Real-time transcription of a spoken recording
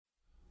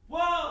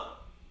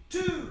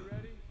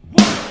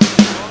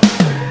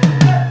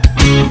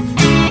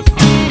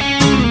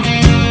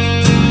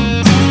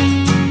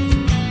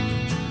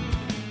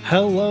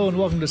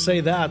to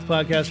Say That, the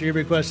podcast where your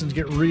big questions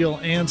get real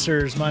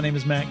answers. My name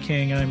is Matt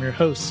King. I'm your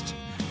host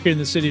here in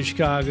the city of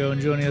Chicago,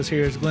 and joining us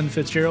here is Glenn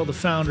Fitzgerald, the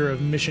founder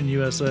of Mission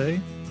USA.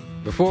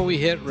 Before we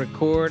hit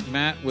record,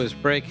 Matt was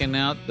breaking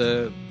out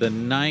the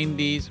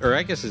 90s, or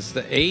I guess it's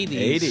the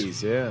 80s.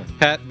 80s, yeah.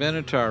 Pat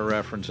Benatar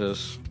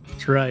references.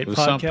 That's right.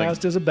 Podcast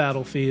something. is a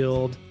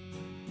battlefield.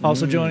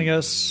 Also joining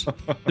us,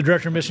 the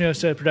director of Mission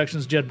USA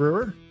Productions, Jed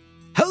Brewer.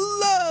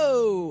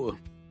 Hello!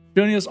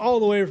 Joining us all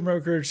the way from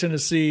Oak Ridge,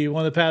 Tennessee,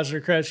 one of the pastors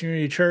of Christ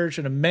Community Church,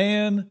 and a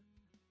man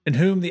in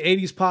whom the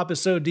 80s pop is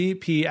so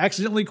deep, he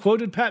accidentally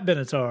quoted Pat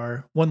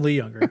Benatar, one Lee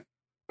Younger.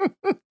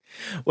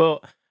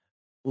 Well,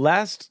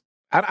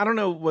 I don't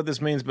know what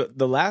this means, but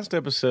the last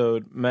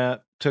episode,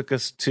 Matt took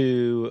us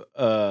to,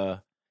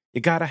 you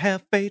gotta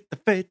have faith,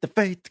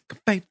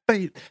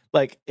 faith.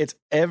 Like, it's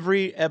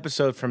every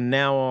episode from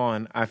now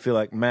on, I feel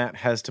like Matt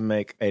has to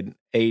make an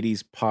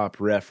 80s pop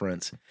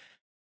reference.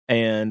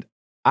 And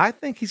I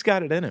think he's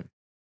got it in him.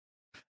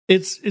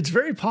 It's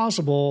very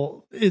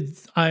possible.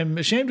 I'm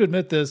ashamed to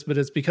admit this, but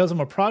it's because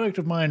I'm a product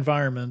of my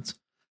environment.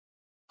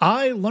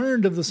 I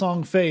learned of the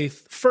song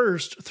Faith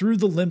first through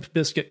the Limp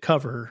Bizkit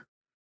cover.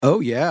 Oh,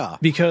 yeah.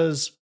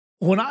 Because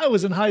when I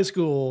was in high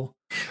school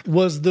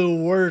was the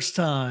worst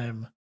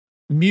time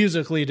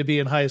musically to be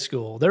in high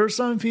school. There were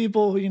some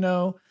people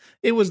who,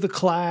 it was The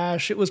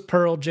Clash, it was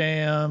Pearl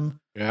Jam.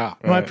 Yeah.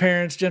 My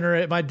parents'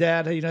 my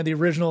dad, the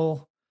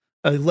original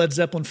Led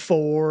Zeppelin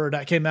 4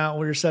 that came out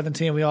when we were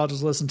 17. We all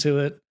just listened to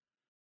it.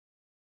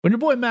 When your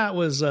boy Matt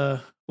was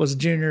a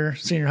senior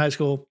in high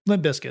school,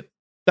 Limp Bizkit.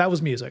 That was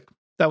music.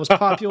 That was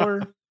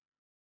popular,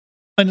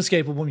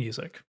 unescapable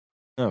music.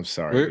 I'm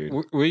sorry,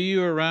 dude. Were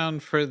you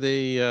around for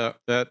the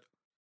that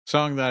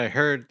song that I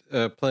heard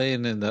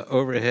playing in the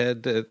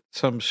overhead at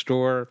some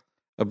store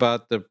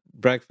about the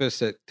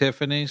breakfast at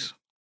Tiffany's?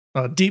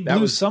 Deep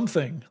Blue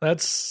something.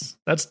 That's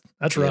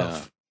rough.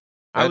 Yeah.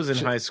 I was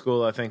in high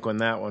school, I think, when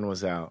that one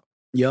was out.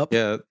 Yep.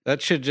 Yeah,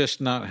 that should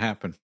just not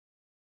happen.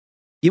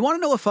 You want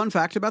to know a fun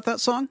fact about that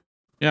song?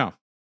 Yeah.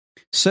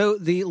 So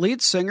the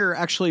lead singer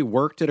actually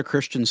worked at a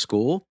Christian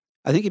school.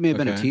 I think he may have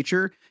been a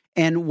teacher.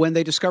 And when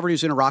they discovered he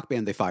was in a rock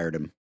band, they fired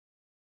him.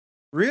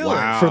 Really?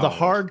 Wow. For the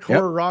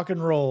hardcore rock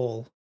and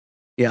roll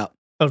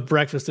of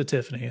Breakfast at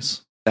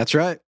Tiffany's. That's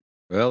right.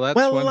 Well, that's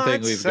one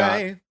thing we've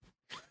got.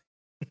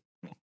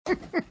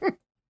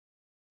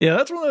 Yeah,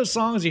 that's one of those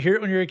songs you hear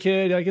it when you're a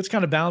kid. Like, it's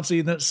kind of bouncy.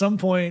 And then at some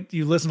point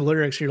you listen to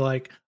lyrics, you're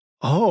like,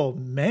 oh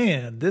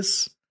man,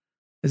 is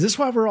this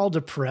why we're all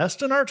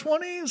depressed in our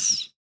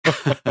 20s?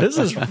 This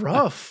is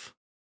rough.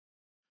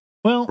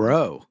 Well,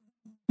 bro.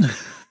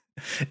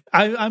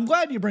 I'm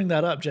glad you bring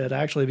that up, Jed,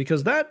 actually,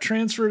 because that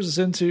transfers us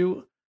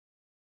into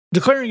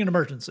declaring an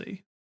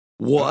emergency.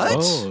 What?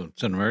 Oh,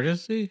 it's an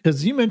emergency?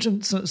 Because you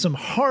mentioned some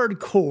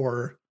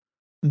hardcore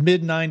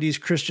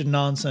mid-90s Christian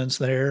nonsense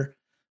there.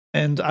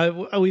 And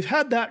we've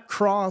had that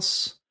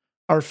cross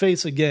our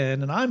face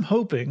again, and I'm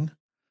hoping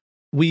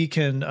we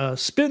can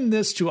spin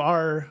this to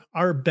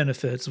our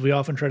benefits, as we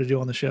often try to do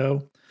on the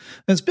show.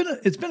 And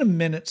it's been a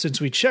minute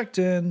since we checked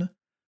in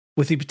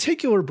with the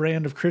particular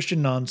brand of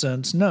Christian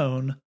nonsense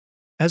known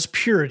as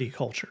purity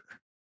culture.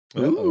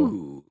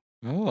 Ooh.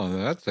 Oh,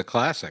 that's a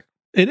classic.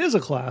 It is a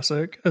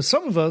classic.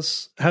 Some of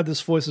us had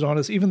this foisted on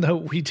us, even though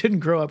we didn't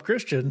grow up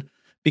Christian,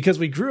 because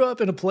we grew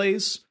up in a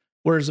place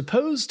where, as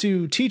opposed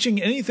to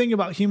teaching anything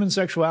about human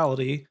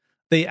sexuality,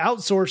 they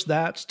outsourced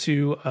that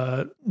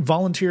to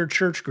volunteer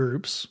church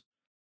groups.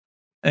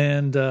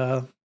 And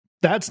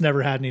that's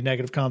never had any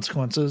negative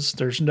consequences.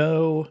 There's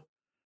no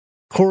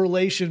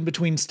correlation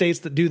between states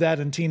that do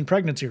that and teen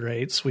pregnancy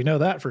rates. We know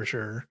that for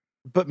sure.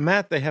 But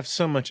Matt, they have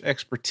so much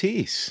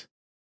expertise.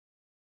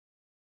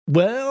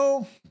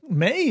 Well,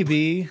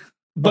 maybe,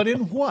 but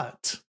in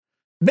what?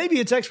 Maybe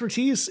it's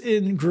expertise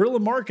in guerrilla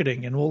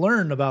marketing, and we'll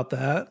learn about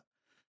that.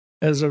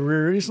 As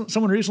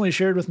someone recently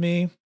shared with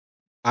me,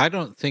 I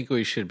don't think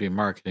we should be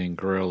marketing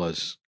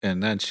gorillas,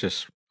 and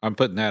I'm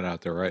putting that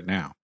out there right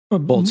now.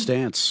 Bold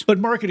stance. But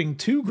marketing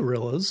to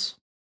gorillas.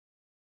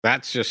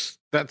 That's just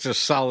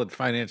solid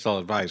financial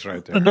advice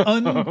right there. An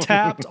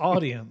untapped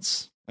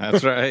audience.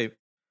 That's right.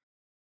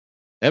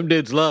 Them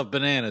dudes love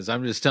bananas.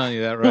 I'm just telling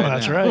you that right now.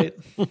 That's right.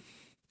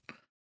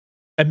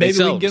 And maybe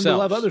we can get them to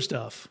love other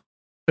stuff.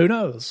 Who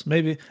knows?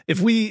 Maybe if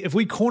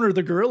we corner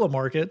the gorilla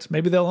market,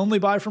 maybe they'll only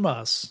buy from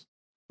us.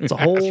 It's a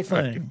whole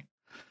thing. Right.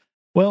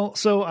 Well,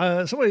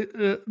 so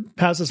somebody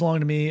passed this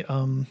along to me,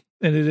 and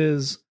it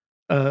is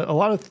a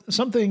lot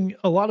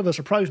of us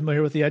are probably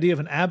familiar with, the idea of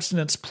an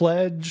abstinence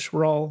pledge.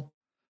 We're all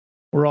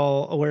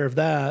aware of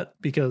that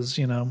because,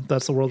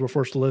 that's the world we're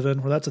forced to live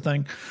in, where that's a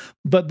thing.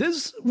 But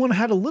this one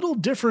had a little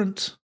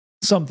different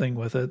something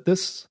with it.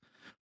 This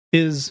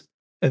is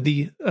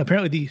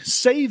apparently the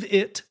Save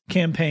It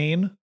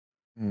campaign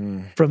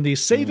from the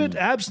Save It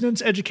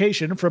Abstinence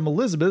Education from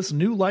Elizabeth's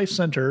New Life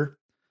Center,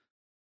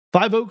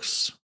 5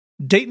 Oaks,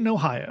 Dayton,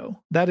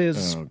 Ohio. That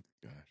is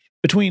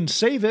between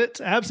Save It,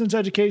 Abstinence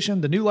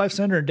Education, the New Life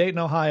Center, and Dayton,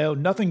 Ohio.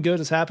 Nothing good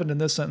has happened in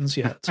this sentence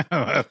yet.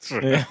 That's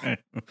right. Yeah. I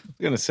was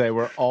going to say,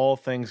 where all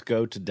things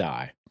go to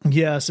die.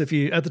 Yes, if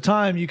you at the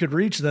time you could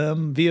reach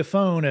them via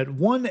phone at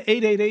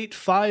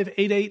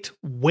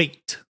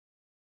 1-888-588-WAIT.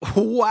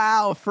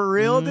 Wow, for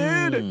real,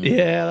 dude?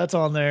 Yeah, that's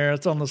on there.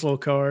 It's on this little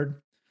card.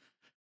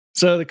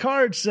 So the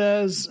card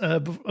says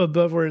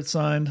above where it's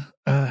signed,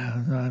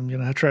 I'm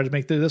going to try to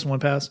make this one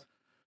pass.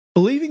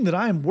 Believing that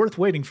I am worth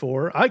waiting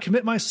for, I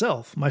commit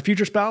myself, my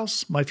future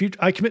spouse,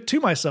 I commit to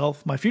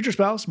myself, my future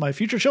spouse, my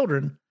future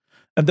children,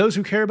 and those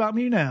who care about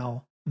me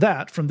now,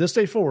 that from this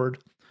day forward,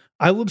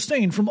 I will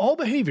abstain from all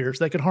behaviors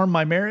that could harm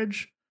my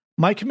marriage,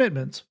 my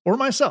commitment, or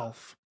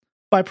myself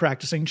by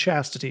practicing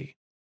chastity.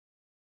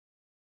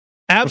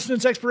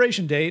 Abstinence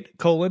expiration date,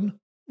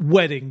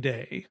 wedding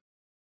day.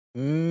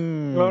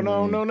 No.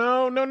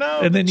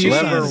 And then you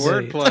clever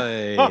sign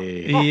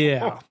wordplay.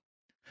 Yeah.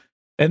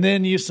 And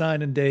then you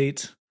sign and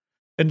date.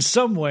 And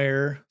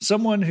somewhere,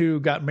 someone who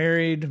got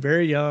married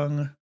very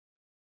young,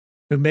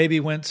 who maybe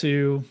went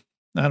to,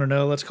 I don't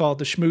know, let's call it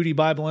the Schmoody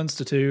Bible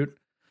Institute,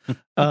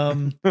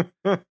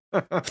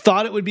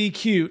 thought it would be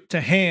cute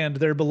to hand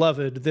their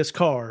beloved this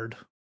card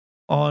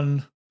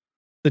on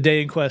the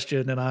day in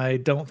question. And I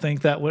don't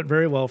think that went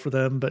very well for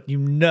them, but you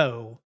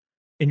know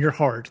in your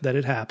heart that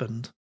it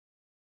happened.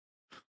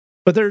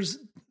 But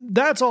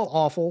that's all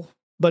awful,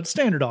 but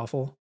standard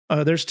awful.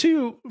 There's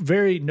two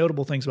very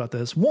notable things about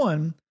this.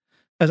 One,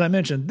 as I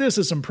mentioned, this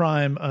is some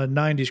prime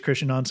 90s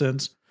Christian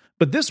nonsense,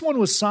 but this one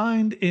was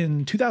signed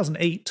in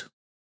 2008.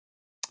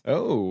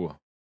 Oh.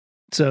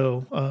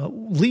 So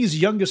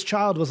Lee's youngest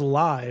child was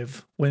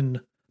alive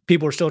when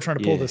people were still trying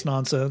to pull this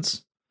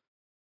nonsense.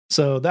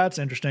 So that's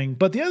interesting.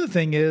 But the other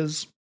thing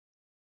is,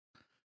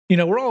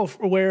 we're all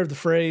aware of the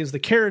phrase, the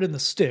carrot and the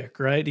stick,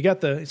 right? We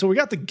got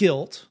the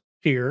guilt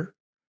here.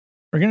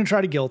 We're going to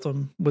try to guilt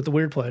them with the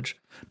weird pledge.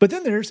 But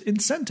then there's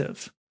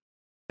incentive.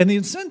 And the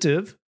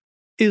incentive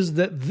is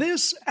that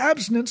this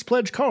abstinence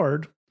pledge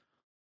card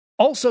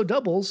also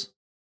doubles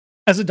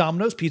as a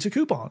Domino's pizza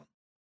coupon.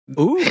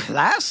 Ooh,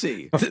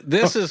 classy.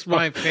 This is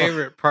my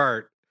favorite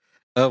part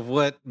of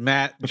what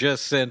Matt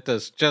just sent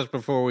us just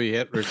before we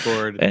hit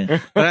record.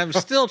 But I'm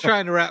still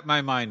trying to wrap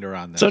my mind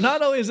around this. So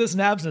not only is this an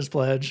abstinence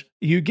pledge,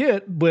 you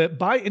get, but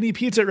buy any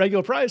pizza at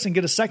regular price and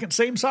get a second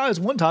same size,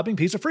 one topping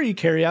pizza free,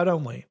 carry out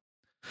only.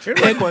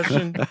 Here's my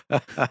question.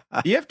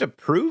 You have to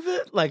prove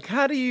it? Like,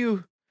 how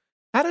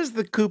does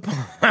the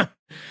coupon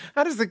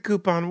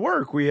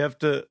work? We have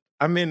to,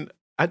 I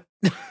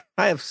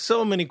have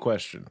so many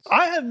questions.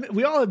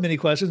 We all have many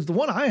questions. The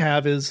one I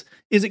have is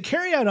it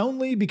carry out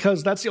only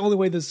because that's the only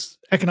way this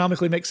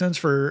economically makes sense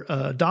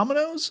for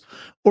Domino's?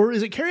 Or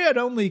is it carry out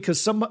only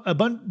because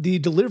the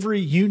delivery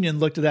union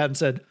looked at that and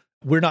said,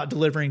 we're not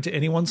delivering to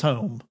anyone's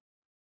home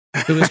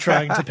who is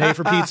trying to pay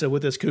for pizza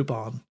with this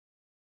coupon?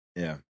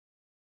 Yeah.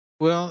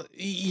 Well,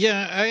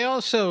 yeah, I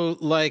also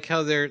like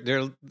how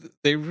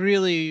they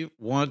really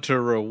want to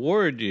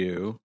reward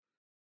you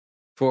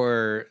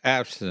for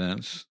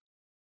abstinence,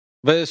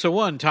 but it's a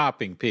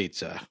one-topping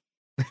pizza.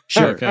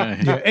 Sure. Okay.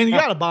 Yeah, and you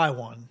got to buy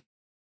one.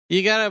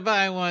 You got to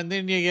buy one,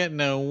 then you're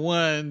getting a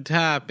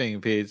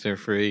one-topping pizza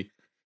free.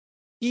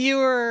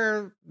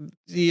 Your,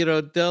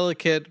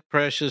 delicate,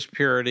 precious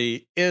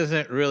purity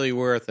isn't really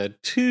worth a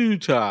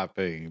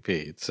two-topping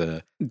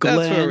pizza. Glenn,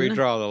 that's where we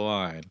draw the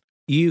line.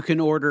 You can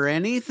order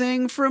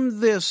anything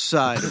from this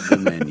side of the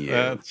menu.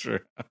 That's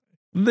right.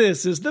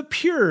 This is the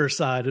pure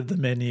side of the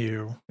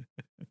menu.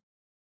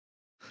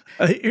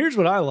 Here's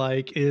what I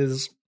like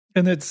is,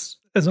 and it's,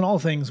 as in all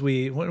things,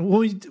 when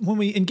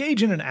we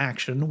engage in an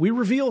action, we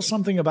reveal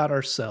something about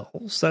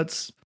ourselves.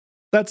 That's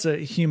a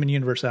human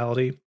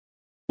universality.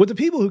 What the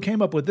people who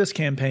came up with this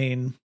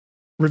campaign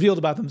revealed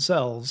about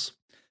themselves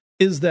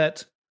is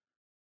that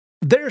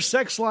their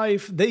sex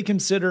life, they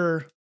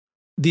consider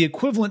the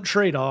equivalent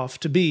trade-off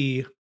to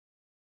be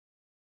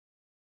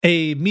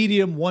a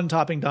medium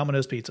one-topping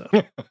Domino's pizza.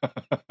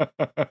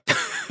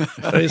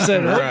 They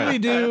said, what can we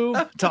do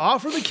to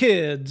offer the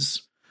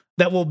kids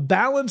that will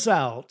balance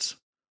out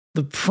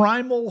the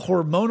primal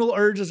hormonal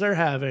urges they're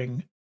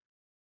having?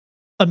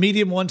 A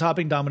medium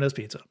one-topping Domino's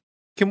pizza.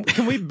 Can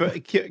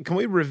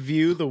we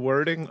review the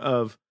wording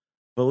of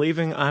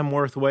believing I'm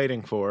worth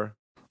waiting for?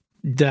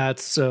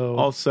 That's so.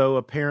 Also,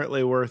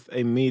 apparently worth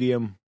a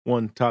medium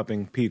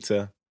one-topping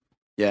pizza.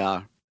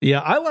 Yeah. Yeah,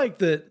 I like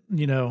that,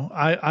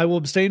 I will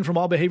abstain from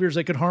all behaviors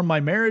that could harm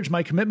my marriage,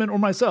 my commitment, or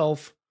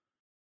myself.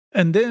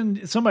 And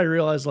then somebody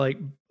realized,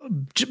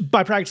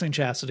 by practicing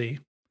chastity,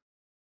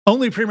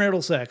 only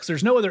premarital sex.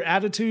 There's no other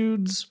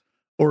attitudes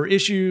or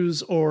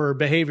issues or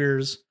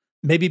behaviors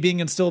maybe being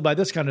instilled by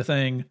this kind of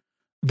thing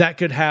that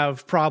could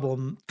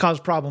cause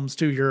problems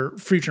to your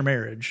future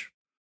marriage.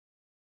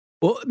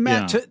 Well,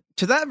 Matt,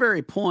 to that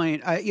very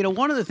point,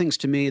 one of the things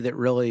to me that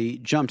really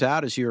jumped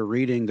out as you were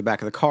reading the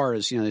back of the card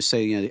is, they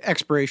say, the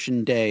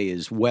expiration day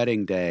is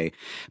wedding day.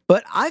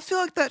 But I feel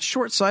like that's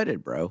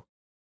short-sighted, bro.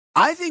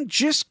 I think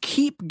just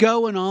keep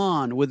going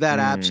on with that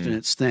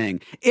abstinence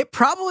thing. It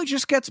probably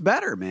just gets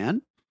better,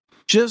 man.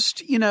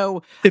 Just,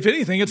 If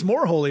anything, it's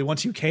more holy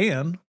once you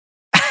can.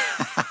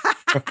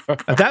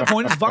 At that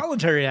point, it's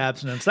voluntary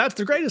abstinence. That's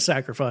the greatest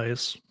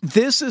sacrifice.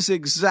 This is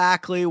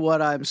exactly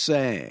what I'm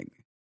saying.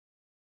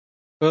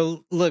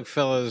 Well, look,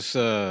 fellas,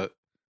 I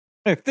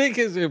think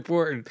it's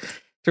important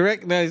to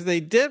recognize they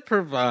did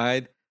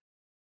provide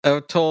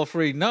a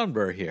toll-free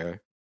number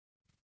here.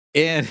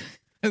 And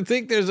I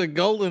think there's a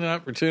golden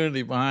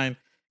opportunity behind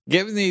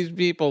giving these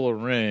people a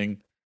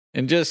ring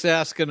and just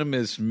asking them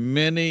as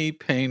many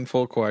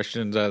painful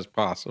questions as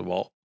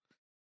possible.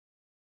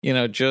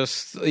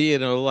 Just,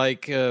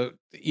 like,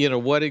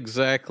 what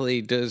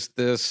exactly does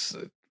this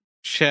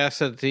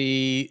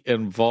chastity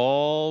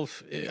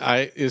involve?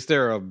 Is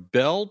there a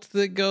belt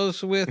that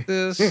goes with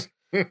this?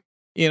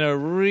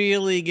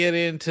 Really get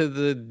into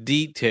the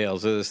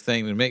details of this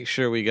thing to make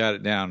sure we got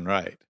it down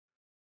right.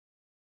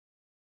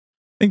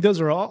 I think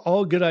those are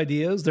all good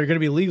ideas. They're going to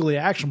be legally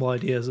actionable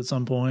ideas at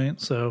some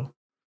point. So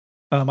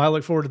I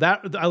look forward to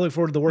that. I look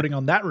forward to the wording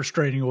on that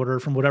restraining order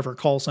from whatever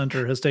call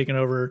center has taken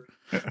over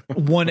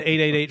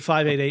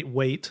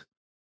 1-888-588-WAIT.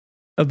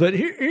 But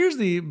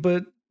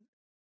but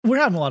we're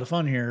having a lot of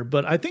fun here.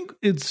 But I think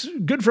it's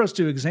good for us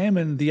to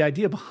examine the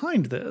idea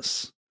behind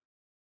this,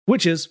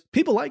 which is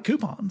people like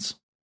coupons.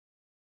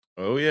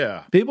 Oh,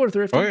 yeah. People are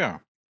thrifty. Oh, yeah.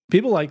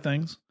 People like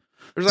things.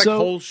 There's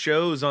whole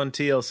shows on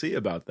TLC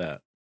about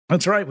that.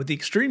 That's right, with the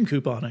extreme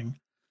couponing.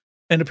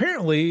 And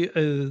apparently,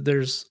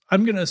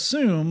 I'm going to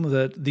assume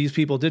that these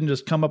people didn't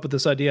just come up with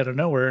this idea out of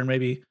nowhere and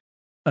maybe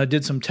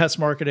did some test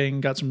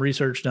marketing, got some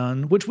research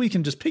done, which we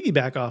can just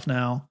piggyback off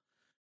now,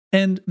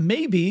 and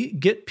maybe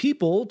get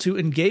people to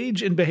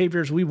engage in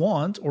behaviors we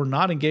want or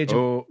not engage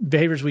in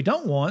behaviors we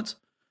don't want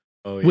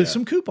with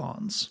some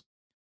coupons.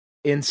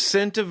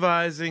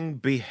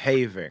 Incentivizing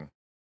behaving.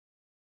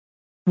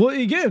 Well,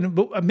 again,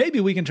 but maybe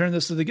we can turn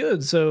this to the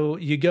good. So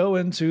you go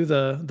into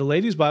the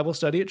ladies' Bible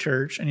study at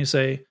church and you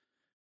say,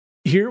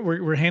 here,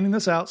 we're handing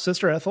this out,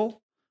 Sister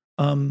Ethel.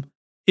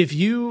 If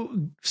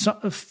you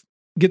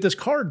get this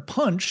card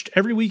punched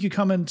every week you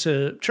come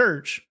into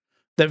church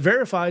that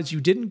verifies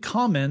you didn't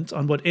comment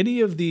on what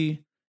any of the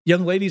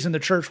young ladies in the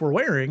church were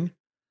wearing,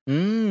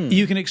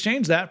 you can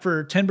exchange that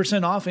for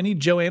 10% off any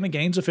Joanna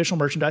Gaines official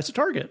merchandise at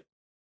Target.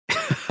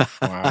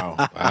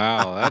 Wow.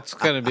 That's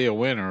going to be a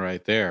winner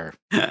right there.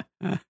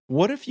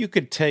 What if you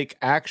could take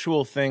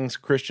actual things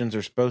Christians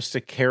are supposed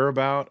to care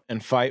about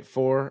and fight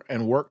for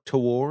and work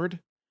toward,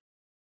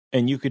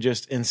 and you could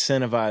just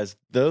incentivize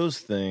those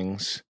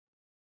things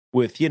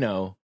with,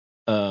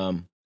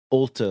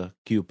 Ulta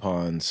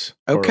coupons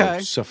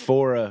or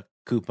Sephora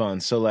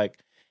coupons. So, like,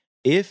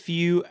 if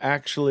you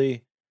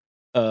actually,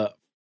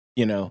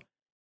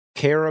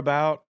 care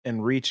about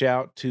and reach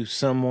out to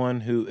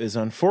someone who is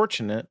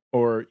unfortunate,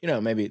 or,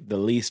 maybe the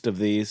least of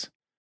these,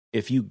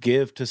 if you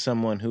give to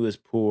someone who is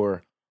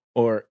poor,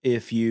 or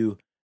if you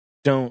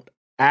don't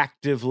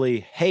actively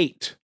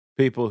hate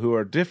people who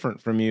are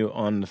different from you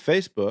on the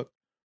Facebook,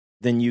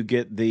 then you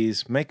get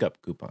these makeup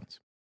coupons.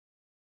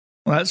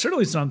 Well, that's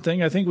certainly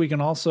something. I think we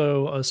can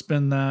also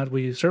spin that.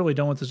 We certainly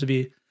don't want this to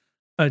be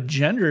a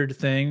gendered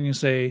thing. You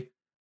say,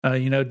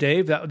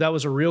 Dave, that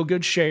was a real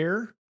good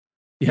share.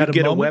 You had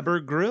get a Weber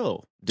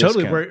grill discount.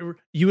 Totally, where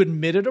you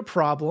admitted a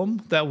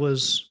problem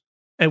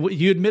and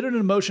you admitted an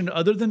emotion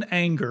other than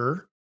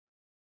anger,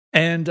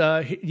 and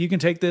you can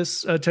take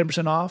this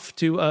 10% off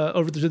to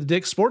over to the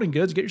Dick's Sporting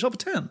Goods, get yourself a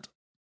tent.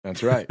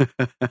 That's right.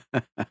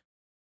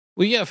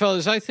 Well, yeah,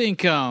 fellas, I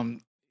think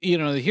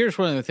here's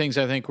one of the things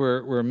I think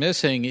we're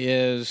missing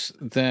is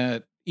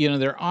that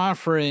they're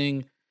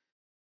offering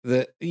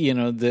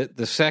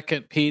the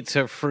second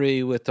pizza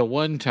free with the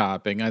one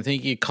topping. I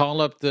think you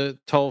call up the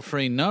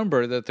toll-free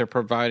number that they're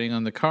providing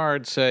on the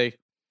card, say,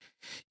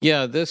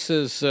 yeah, this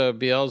is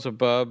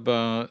Beelzebub.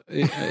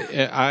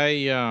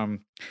 I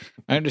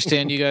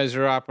understand you guys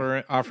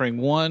are offering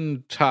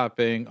one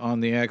topping on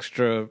the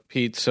extra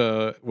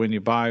pizza when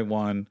you buy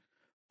one.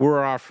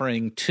 We're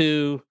offering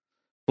 2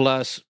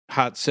 plus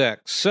hot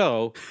sex.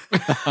 So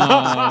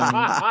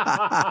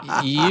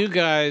you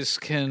guys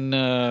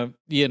can,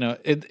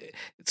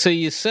 so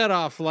you set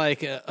off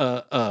like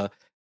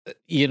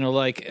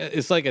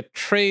it's like a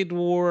trade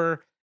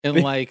war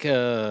and like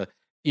an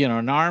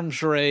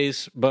arms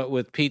race, but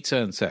with pizza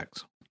and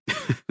sex.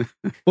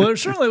 Well,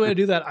 there's certainly a way to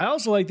do that. I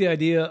also like the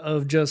idea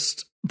of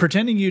just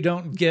pretending you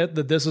don't get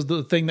that this is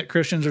the thing that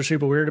Christians are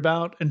super weird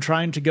about and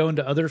trying to go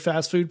into other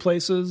fast food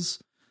places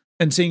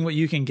and seeing what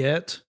you can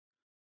get.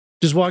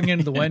 Just walking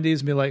into the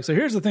Wendy's and be like, so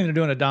here's the thing they're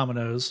doing at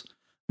Domino's.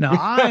 Now,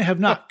 I have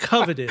not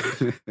coveted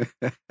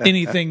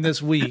anything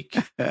this week.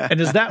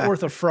 And is that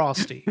worth a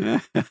Frosty?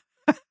 Yeah,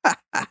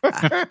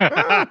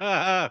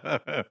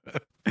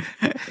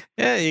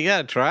 you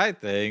got to try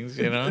things,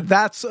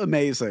 That's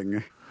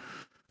amazing.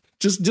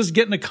 Just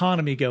get an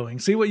economy going.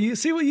 See what you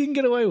can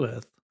get away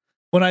with.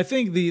 When I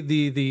think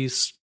the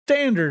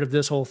standard of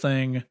this whole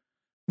thing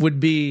would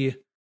be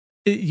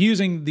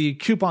using the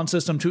coupon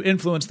system to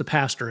influence the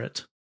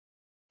pastorate.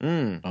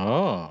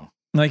 Oh.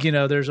 Like,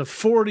 there's a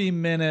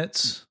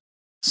 40-minute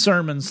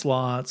sermon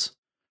slot.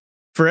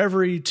 For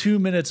every 2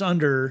 minutes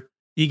under,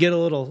 you get a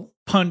little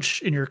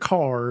punch in your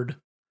card.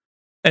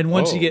 And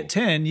once you get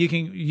 10, you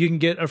can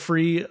get a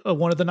free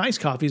one of the nice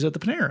coffees at the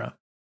Panera.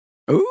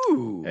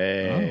 Ooh.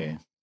 Hey.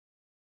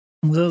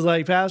 So I was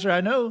like, Pastor,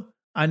 I know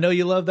I know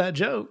you love that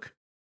joke.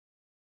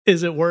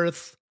 Is it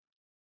worth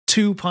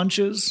 2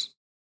 punches?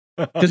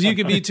 Because you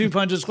could be 2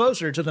 punches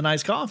closer to the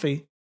nice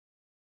coffee.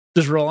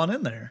 Just roll on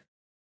in there.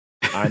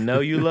 I know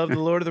you love the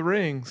Lord of the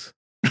Rings.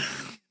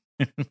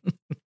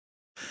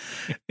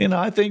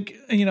 I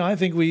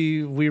think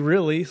we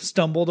really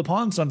stumbled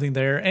upon something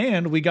there,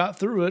 and we got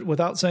through it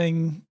without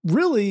saying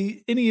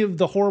really any of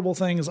the horrible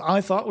things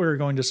I thought we were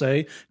going to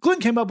say. Glenn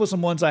came up with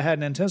some ones I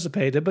hadn't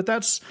anticipated, but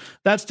that's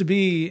to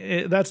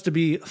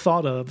be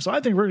thought of. So I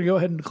think we're going to go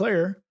ahead and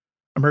declare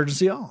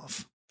emergency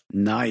off.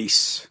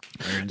 Nice.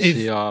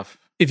 Emergency off.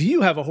 If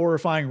you have a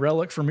horrifying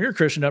relic from your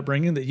Christian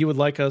upbringing that you would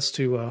like us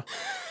to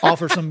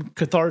offer some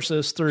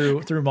catharsis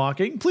through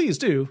mocking, please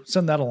do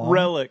send that along.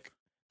 Relic.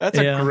 That's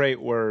a great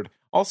word.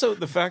 Also,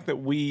 the fact that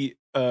we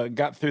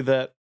got through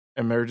that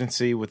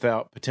emergency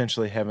without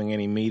potentially having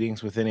any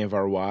meetings with any of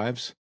our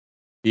wives.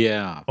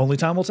 Yeah. Only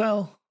time will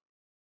tell.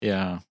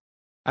 Yeah.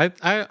 I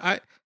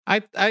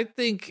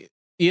think,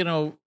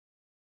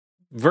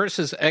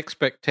 versus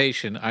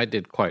expectation, I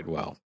did quite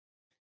well.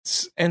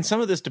 And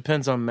some of this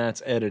depends on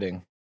Matt's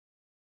editing.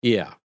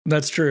 Yeah.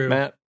 That's true.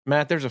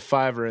 Matt, there's a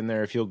 $5 in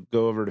there if you'll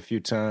go over it a few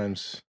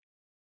times.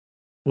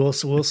 We'll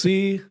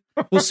see.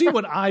 We'll see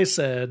what I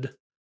said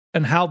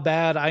and how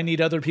bad I need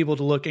other people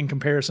to look in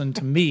comparison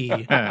to me.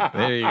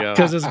 There you go.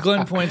 Because as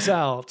Glenn points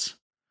out,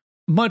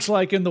 much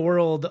like in the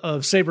world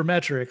of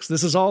sabermetrics,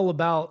 this is all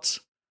about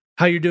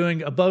how you're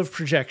doing above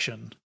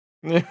projection.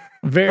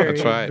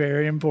 Very,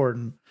 very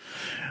important.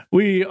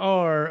 We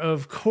are,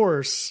 of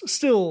course,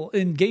 still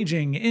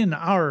engaging in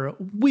our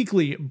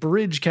weekly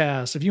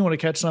Bridgecast. If you want to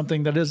catch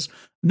something that is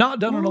not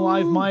done on a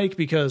live mic,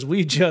 because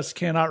we just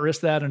cannot risk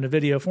that in a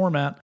video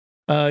format,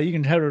 you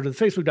can head over to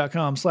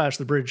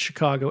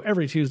facebook.com/thebridgechicago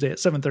every Tuesday at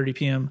 7:30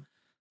 p.m.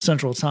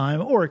 Central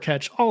Time, or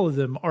catch all of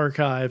them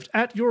archived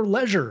at your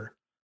leisure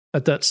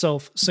at that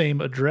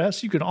same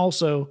address. You can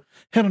also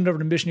head on over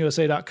to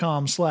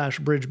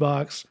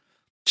missionusa.com/bridgebox.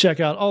 Check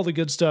out all the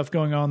good stuff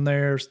going on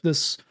there.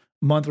 This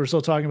month, we're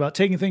still talking about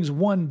taking things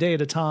one day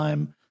at a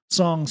time,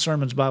 songs,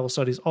 sermons, Bible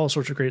studies, all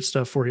sorts of great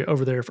stuff for you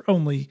over there for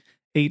only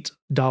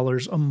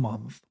 $8 a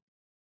month.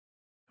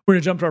 We're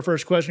going to jump to our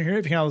first question here.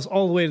 If you have this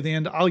all the way to the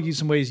end, I'll give you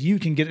some ways you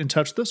can get in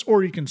touch with us,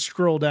 or you can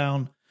scroll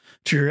down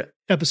to your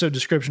episode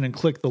description and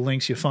click the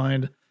links you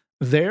find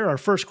there. Our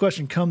first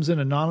question comes in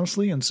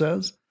anonymously and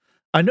says,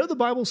 I know the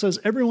Bible says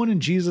everyone in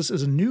Jesus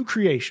is a new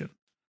creation,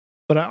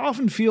 but I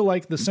often feel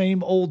like the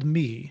same old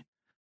me.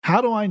 How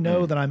do I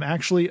know that I'm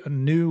actually a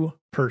new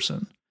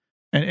person?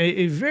 And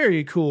a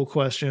very cool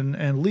question.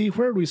 And Lee,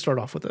 where do we start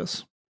off with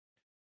this?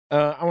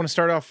 I want to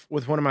start off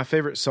with one of my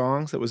favorite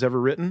songs that was ever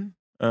written,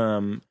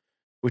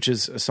 which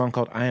is a song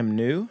called I Am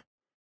New.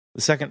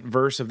 The second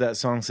verse of that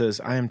song says,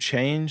 I am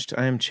changed,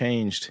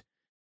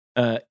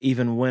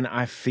 even when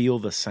I feel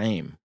the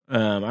same.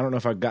 I don't know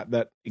if I got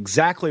that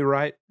exactly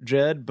right,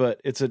 Jed, but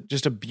it's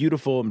just a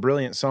beautiful and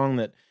brilliant song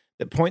that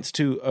points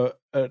to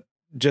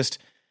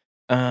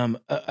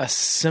a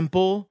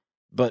simple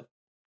but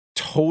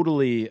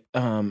totally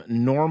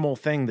normal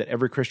thing that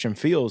every Christian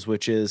feels,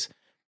 which is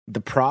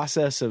the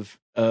process of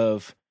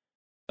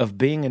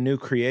being a new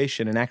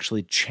creation and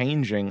actually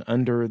changing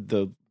under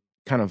the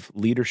kind of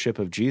leadership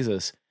of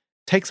Jesus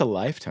takes a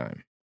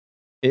lifetime.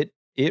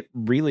 It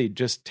really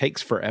just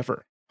takes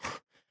forever.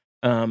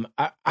 I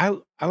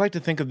like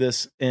to think of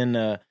this in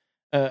I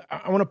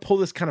want to pull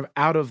this kind of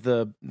out of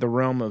the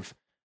realm of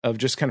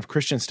just kind of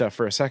Christian stuff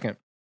for a second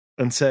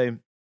and say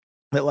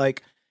that,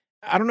 like,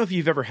 I don't know if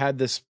you've ever had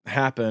this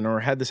happen or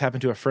had this happen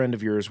to a friend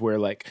of yours where,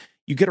 like,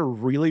 you get a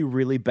really,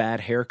 really bad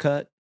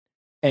haircut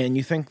and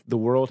you think the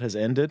world has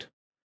ended,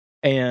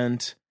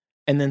 and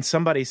then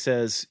somebody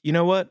says, you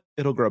know what,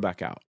 it'll grow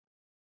back out.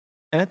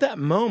 And at that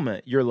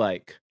moment, you're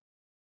like,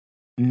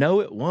 no,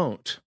 it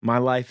won't. My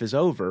life is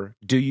over.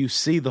 Do you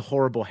see the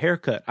horrible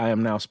haircut I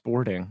am now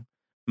sporting?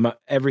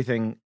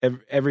 Everything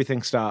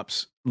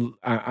stops.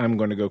 I'm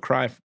going to go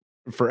cry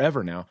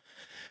forever now.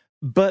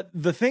 But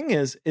the thing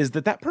is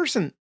that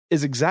person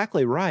is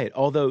exactly right,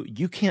 although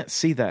you can't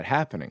see that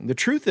happening. The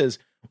truth is,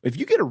 if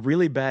you get a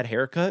really bad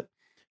haircut,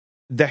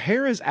 the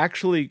hair is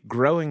actually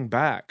growing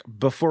back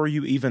before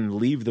you even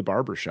leave the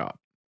barbershop.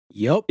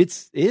 Yep.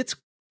 It's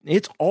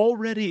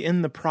already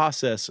in the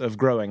process of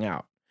growing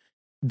out.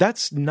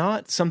 That's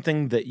not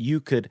something that you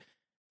could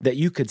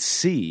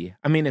see.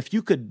 I mean, if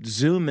you could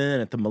zoom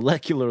in at the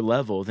molecular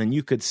level, then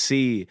you could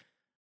see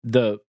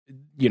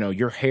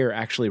your hair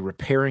actually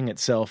repairing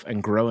itself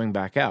and growing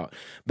back out.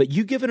 But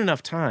you give it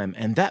enough time,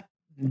 and that,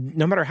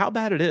 no matter how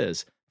bad it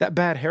is, that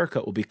bad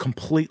haircut will be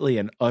completely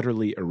and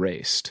utterly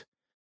erased.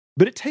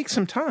 But it takes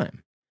some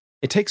time.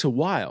 It takes a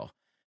while.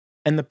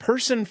 And the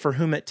person for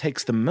whom it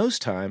takes the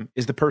most time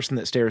is the person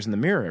that stares in the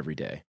mirror every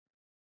day,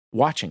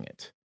 watching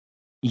it.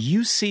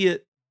 You see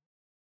it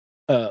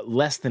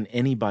less than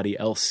anybody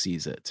else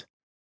sees it.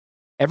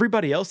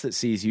 Everybody else that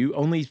sees you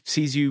only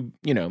sees you,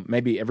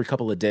 maybe every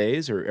couple of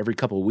days or every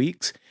couple of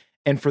weeks.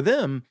 And for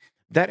them,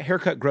 that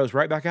haircut grows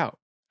right back out.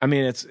 I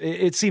mean,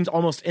 it seems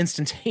almost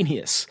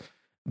instantaneous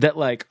that,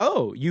 like,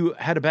 oh, you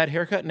had a bad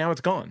haircut, now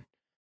it's gone.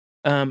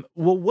 Well,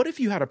 what if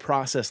you had a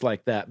process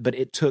like that, but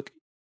it took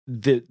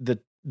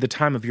the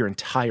time of your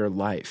entire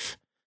life?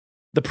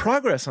 The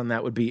progress on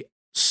that would be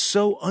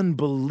so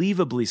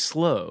unbelievably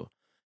slow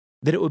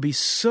that it would be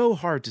so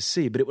hard to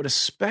see, but it would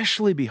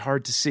especially be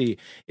hard to see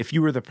if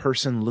you were the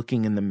person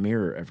looking in the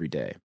mirror every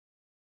day.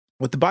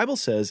 What the Bible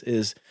says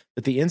is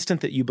that the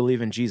instant that you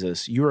believe in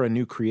Jesus, you are a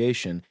new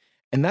creation,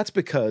 and that's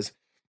because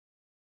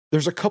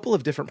there's a couple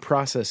of different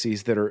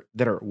processes that are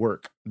at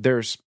work.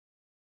 There's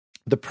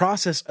the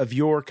process of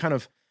your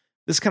this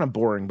is kind of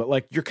boring, but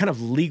like your kind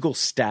of legal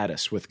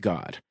status with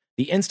God.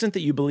 The instant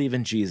that you believe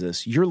in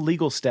Jesus, your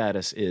legal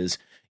status is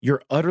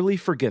you're utterly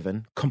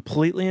forgiven,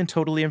 completely and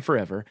totally and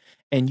forever,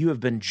 and you have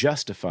been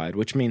justified,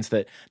 which means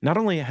that not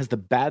only has the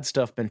bad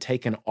stuff been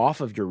taken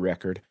off of your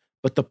record,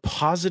 but the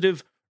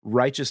positive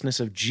righteousness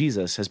of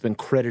Jesus has been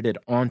credited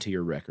onto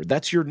your record.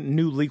 That's your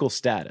new legal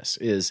status,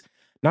 is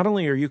not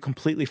only are you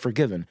completely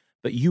forgiven,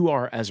 but you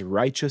are as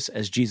righteous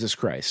as Jesus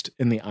Christ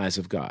in the eyes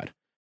of God.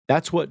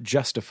 That's what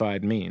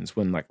justified means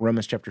when like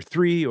Romans chapter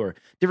 3 or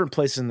different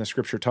places in the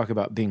scripture talk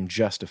about being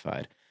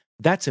justified.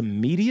 That's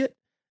immediate.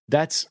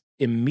 That's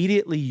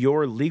immediately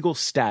your legal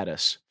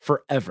status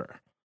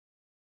forever.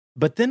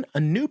 But then a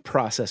new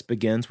process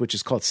begins, which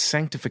is called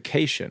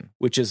sanctification,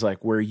 which is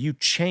like where you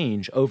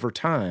change over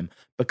time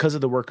because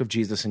of the work of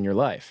Jesus in your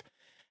life.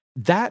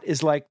 That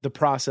is like the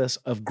process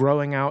of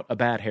growing out a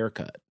bad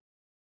haircut.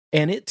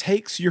 And it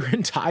takes your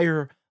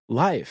entire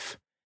life.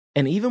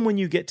 And even when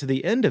you get to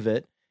the end of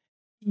it,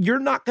 you're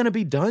not going to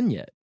be done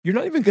yet. You're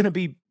not even going to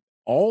be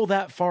all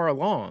that far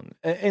along.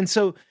 And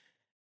so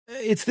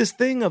it's this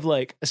thing of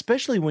like,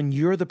 especially when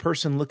you're the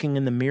person looking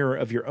in the mirror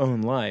of your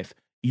own life,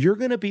 you're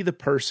going to be the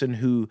person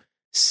who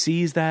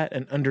sees that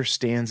and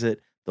understands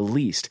it the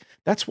least.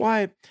 That's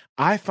why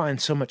I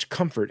find so much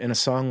comfort in a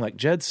song like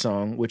Jed's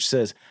song, which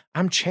says,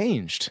 I'm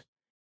changed.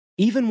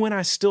 Even when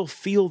I still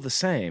feel the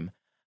same,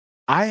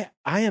 I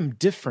am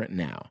different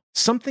now.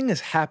 Something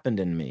has happened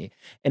in me,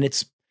 and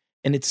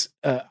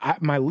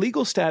my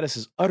legal status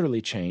is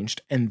utterly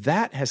changed, and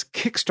that has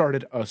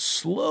kickstarted a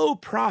slow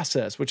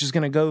process, which is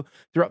going to go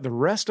throughout the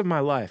rest of my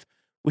life,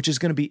 which is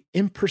going to be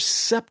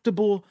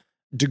imperceptible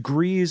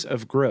degrees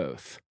of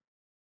growth,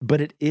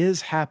 but it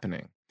is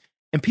happening.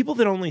 And people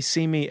that only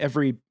see me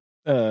every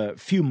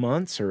few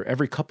months or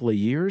every couple of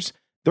years,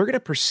 they're going to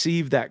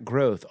perceive that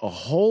growth a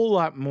whole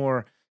lot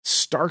more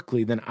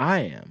starkly than I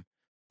am.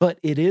 But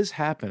it is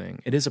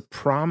happening. It is a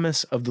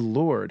promise of the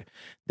Lord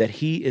that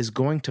He is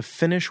going to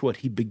finish what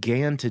He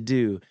began to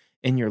do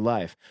in your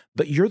life.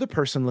 But you're the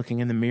person looking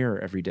in the mirror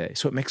every day.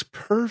 So it makes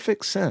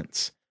perfect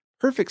sense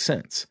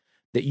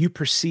that you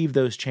perceive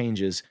those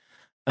changes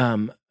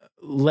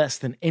less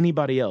than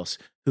anybody else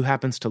who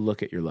happens to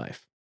look at your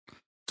life.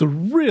 It's a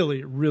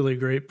really, really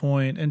great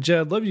point. And Jed,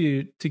 I'd love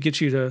to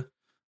get you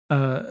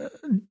to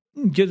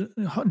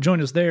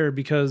join us there,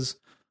 because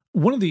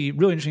one of the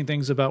really interesting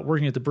things about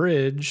working at the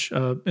Bridge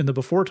in the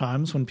before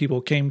times when people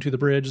came to the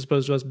Bridge as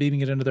opposed to us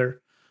beaming it into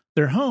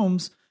their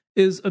homes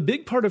is a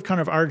big part of kind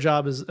of our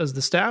job as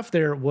the staff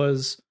there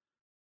was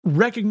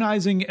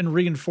recognizing and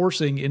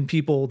reinforcing in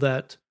people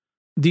that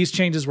these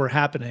changes were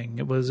happening.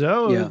 It was,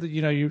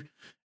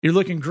 you're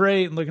looking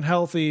great and looking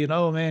healthy, and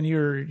oh man,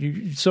 you're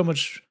doing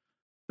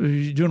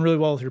really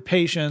well with your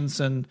patients.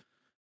 And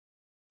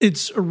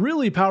it's a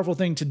really powerful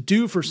thing to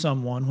do for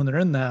someone when they're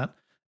in that.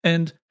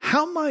 And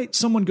how might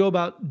someone go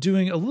about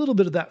doing a little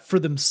bit of that for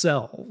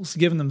themselves,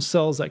 giving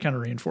themselves that kind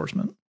of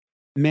reinforcement?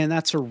 Man,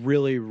 that's a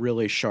really,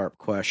 really sharp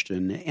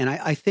question. And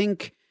I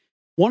think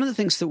one of the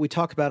things that we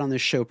talk about on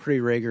this show pretty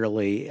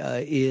regularly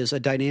is a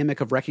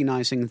dynamic of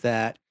recognizing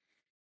that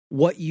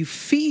what you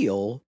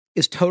feel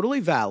is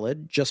totally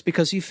valid just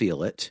because you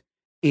feel it.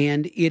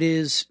 And it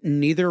is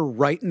neither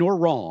right nor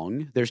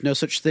wrong. There's no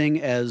such thing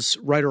as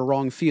right or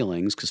wrong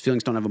feelings, because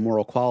feelings don't have a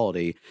moral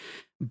quality.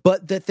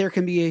 But that there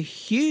can be a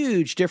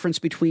huge difference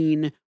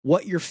between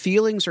what your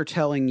feelings are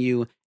telling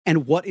you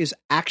and what is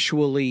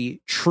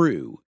actually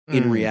true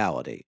in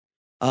reality.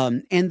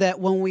 And that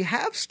when we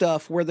have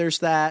stuff where there's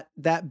that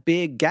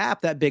big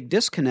gap, that big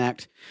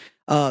disconnect,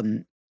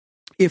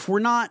 if we're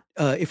not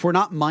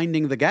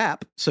minding the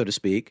gap, so to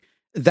speak,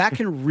 that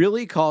can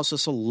really cause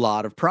us a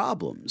lot of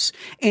problems.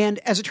 And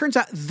as it turns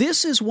out,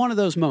 this is one of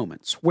those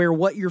moments where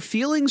what your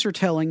feelings are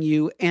telling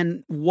you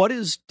and what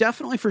is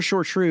definitely for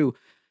sure true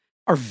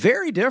are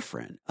very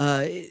different.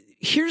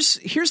 Here's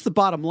the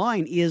bottom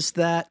line is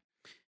that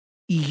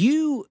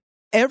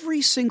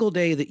every single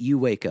day that you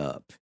wake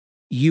up,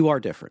 you are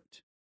different.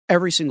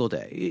 Every single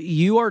day.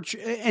 You are,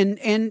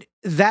 and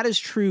that is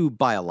true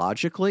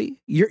biologically.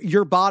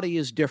 Your body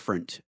is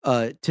different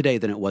today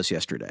than it was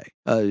yesterday.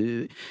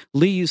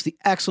 Lee used the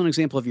excellent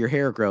example of your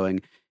hair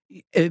growing.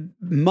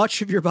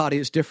 Much of your body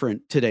is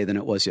different today than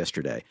it was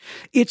yesterday.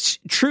 It's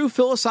true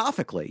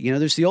philosophically.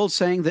 There's the old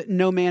saying that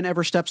no man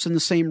ever steps in the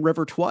same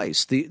river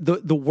twice.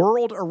 The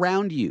world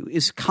around you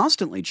is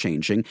constantly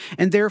changing,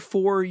 and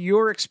therefore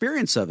your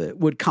experience of it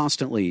would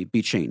constantly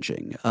be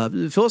changing.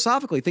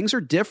 Philosophically, things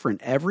are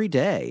different every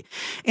day.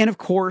 And of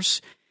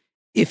course,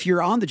 if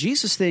you're on the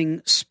Jesus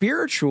thing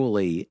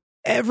spiritually,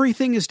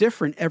 everything is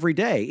different every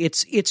day.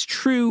 It's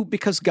true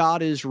because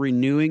God is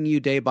renewing you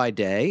day by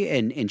day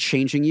and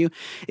changing you.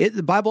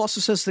 The Bible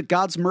also says that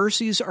God's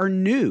mercies are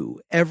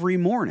new every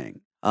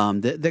morning.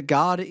 That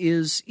God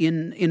is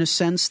in a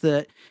sense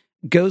that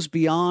goes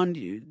beyond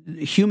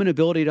human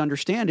ability to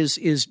understand,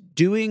 is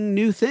doing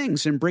new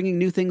things and bringing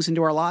new things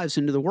into our lives,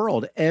 into the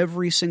world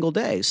every single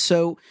day.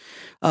 So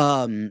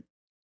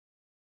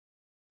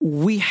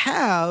we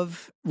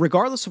have,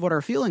 regardless of what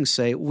our feelings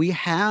say, we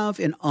have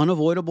an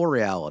unavoidable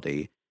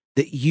reality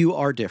that you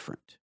are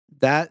different.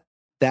 That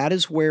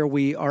is where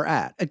we are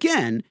at.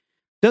 Again,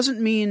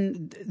 doesn't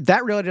mean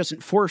that really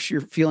doesn't force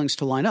your feelings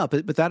to line up,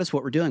 but that is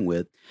what we're dealing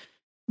with.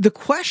 The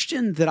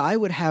question that I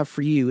would have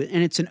for you,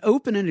 and it's an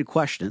open-ended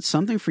question, it's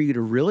something for you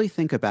to really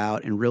think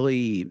about and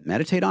really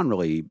meditate on,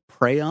 really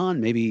pray on,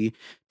 maybe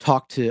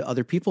talk to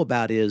other people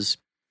about, is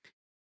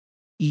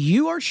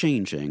you are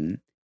changing,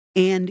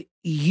 and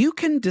you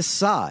can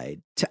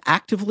decide to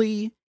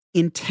actively,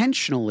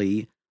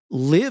 intentionally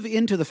live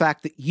into the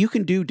fact that you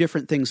can do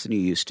different things than you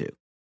used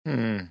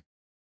to.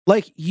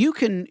 Like you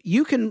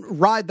can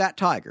ride that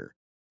tiger.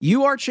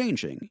 You are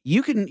changing.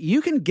 You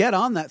can get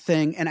on that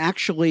thing and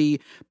actually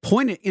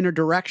point it in a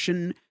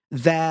direction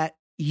that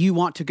you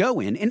want to go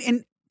in.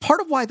 And part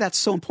of why that's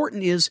so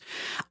important is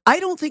I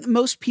don't think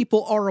most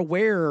people are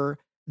aware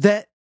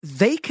that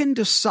they can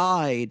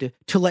decide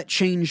to let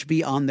change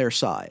be on their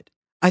side.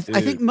 I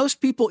think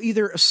most people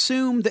either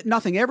assume that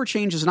nothing ever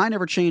changes and I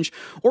never change,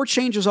 or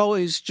change is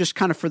always just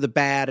kind of for the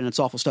bad and it's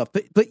awful stuff.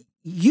 But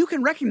you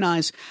can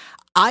recognize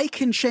I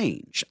can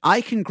change,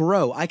 I can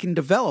grow, I can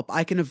develop,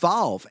 I can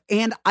evolve,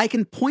 and I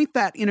can point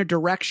that in a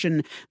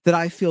direction that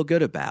I feel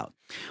good about.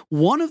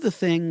 One of the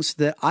things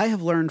that I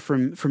have learned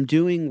from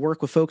doing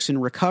work with folks in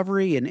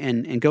recovery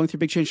and going through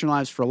big change in their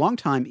lives for a long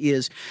time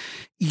is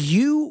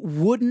you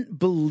wouldn't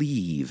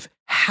believe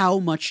how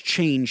much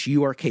change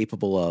you are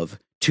capable of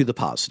to the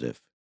positive.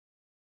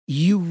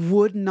 You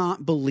would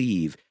not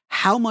believe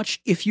how much,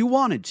 if you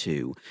wanted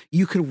to,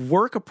 you could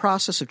work a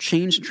process of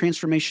change and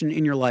transformation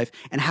in your life,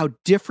 and how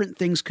different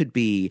things could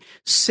be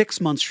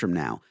 6 months from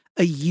now,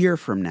 a year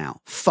from now,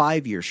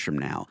 5 years from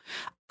now.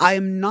 I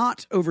am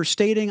not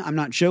overstating. I'm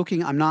not joking.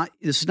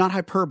 This is not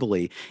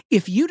hyperbole.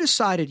 If you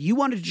decided you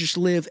wanted to just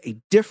live a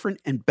different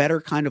and better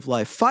kind of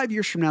life 5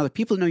 years from now, the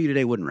people who know you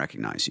today wouldn't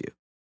recognize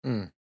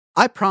you.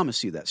 I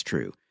promise you that's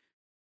true.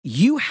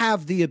 You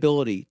have the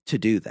ability to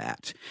do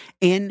that.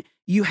 And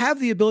you have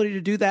the ability to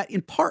do that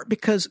in part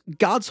because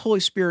God's Holy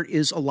Spirit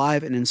is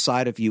alive and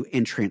inside of you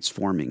and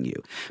transforming you.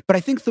 But I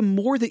think the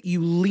more that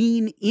you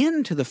lean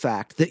into the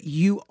fact that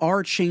you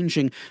are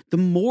changing, the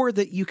more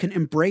that you can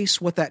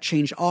embrace what that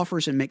change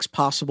offers and makes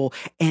possible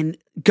and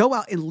go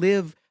out and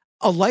live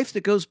a life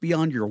that goes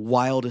beyond your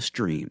wildest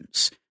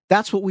dreams.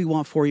 That's what we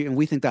want for you, and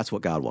we think that's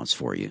what God wants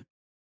for you.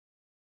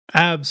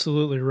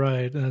 Absolutely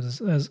right.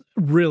 That's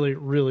really,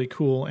 really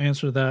cool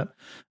answer to that.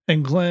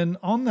 And Glenn,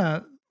 on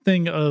that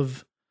thing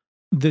of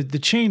the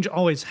change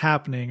always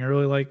happening, I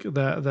really like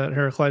that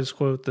Heraclitus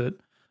quote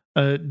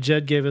that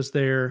Jed gave us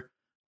there.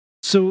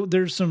 So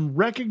there's some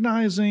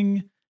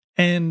recognizing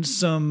and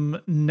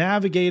some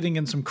navigating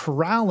and some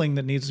corralling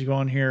that needs to go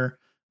on here,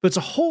 but it's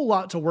a whole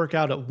lot to work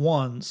out at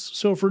once.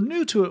 So if we're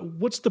new to it,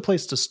 what's the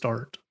place to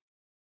start?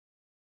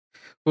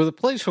 Well, the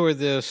place where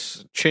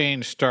this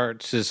change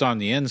starts is on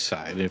the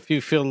inside. If you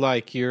feel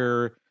like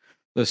you're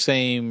the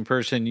same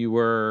person you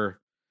were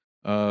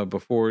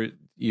before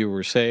you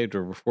were saved,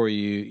 or before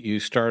you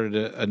started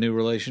a new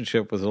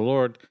relationship with the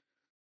Lord,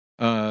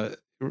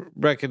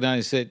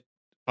 recognize that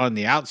on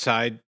the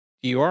outside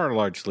you are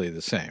largely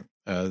the same.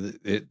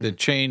 The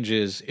change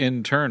is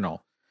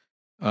internal,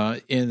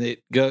 and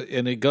it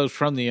goes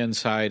from the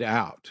inside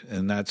out,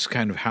 and that's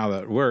kind of how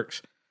that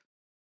works.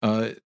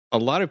 A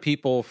lot of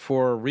people,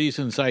 for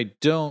reasons I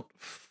don't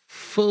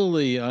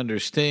fully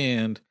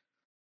understand,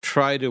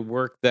 try to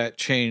work that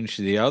change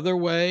the other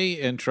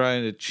way and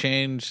try to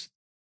change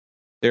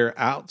their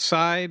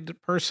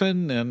outside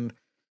person and,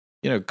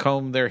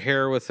 comb their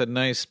hair with a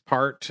nice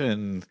part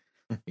and,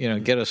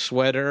 get a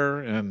sweater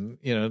and,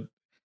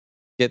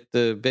 get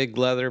the big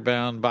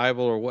leather-bound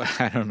Bible or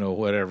what, I don't know,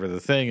 whatever the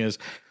thing is.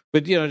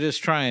 But,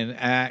 just try and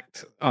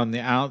act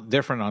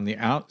different on the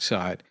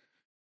outside.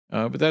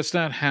 But that's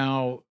not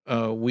how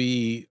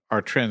we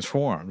are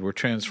transformed. We're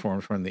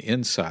transformed from the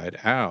inside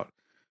out.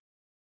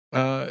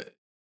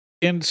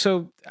 And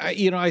so,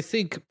 I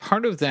think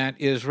part of that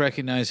is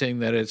recognizing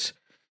that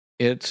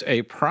it's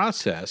a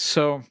process.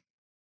 So,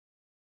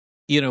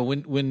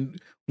 when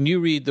you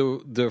read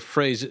the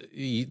phrase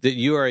that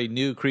you are a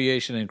new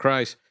creation in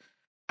Christ,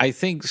 I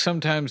think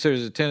sometimes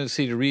there's a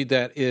tendency to read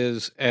that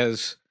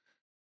as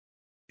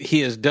He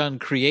has done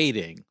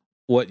creating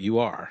what you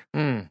are.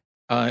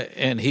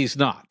 And He's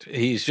not.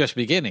 He's just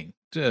beginning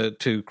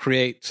to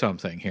create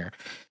something here.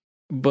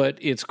 But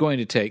it's going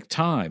to take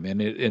time,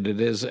 and it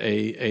is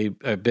a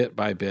bit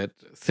by bit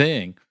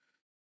thing.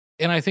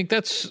 And I think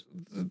that's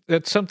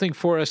something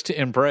for us to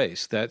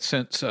embrace, that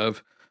sense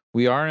of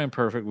we are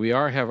imperfect,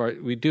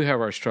 we do have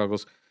our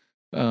struggles,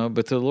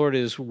 but the Lord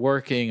is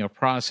working a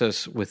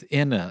process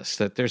within us,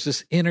 that there's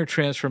this inner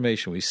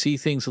transformation. We see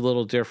things a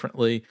little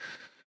differently.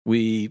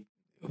 We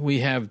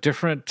have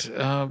different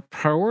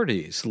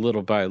priorities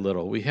little by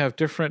little. We have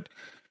different.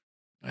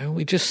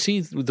 We just see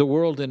the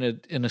world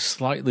in a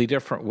slightly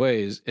different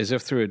way, as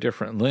if through a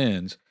different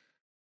lens,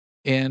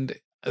 and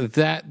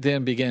that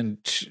then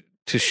begins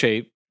to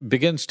shape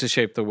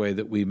the way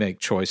that we make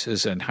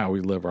choices and how we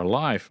live our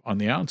life on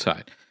the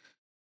outside.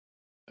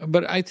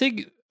 But I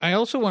think I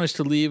also want us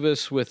to leave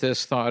us with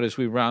this thought as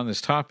we round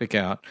this topic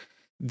out,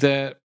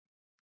 that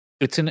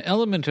it's an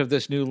element of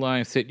this new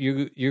life that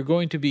you're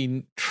going to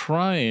be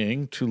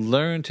trying to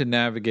learn to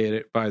navigate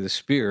it by the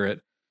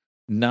Spirit,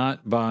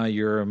 not by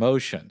your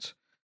emotions.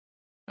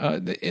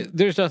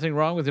 There's nothing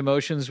wrong with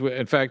emotions.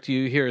 In fact,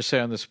 you hear us say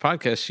on this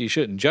podcast, you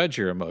shouldn't judge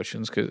your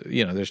emotions, because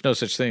there's no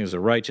such thing as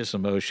a righteous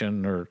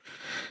emotion or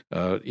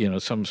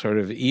some sort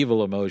of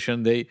evil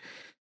emotion.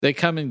 They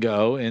come and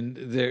go, and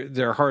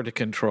they're hard to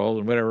control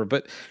and whatever.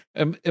 But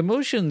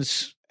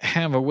emotions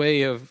have a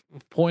way of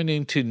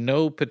pointing to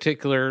no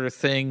particular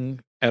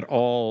thing at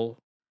all,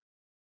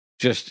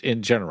 just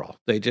in general.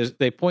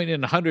 They point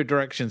in 100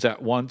 directions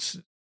at once,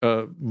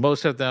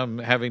 most of them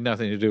having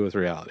nothing to do with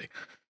reality.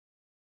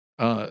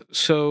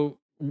 So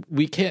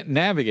we can't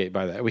navigate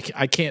by that.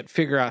 I can't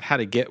figure out how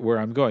to get where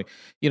I'm going.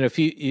 If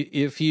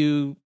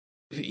you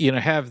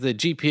have the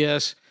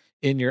GPS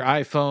in your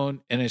iPhone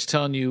and it's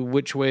telling you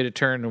which way to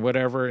turn and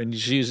whatever, and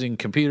it's using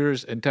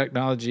computers and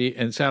technology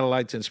and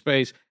satellites in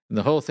space and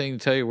the whole thing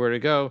to tell you where to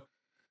go,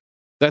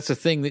 that's a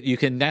thing that you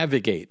can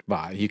navigate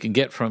by. You can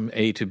get from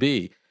A to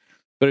B.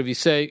 But if you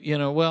say,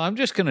 well, I'm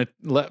just going to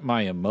let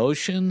my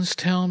emotions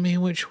tell me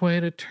which way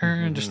to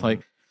turn, just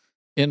like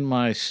in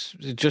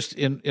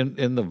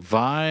the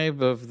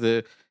vibe of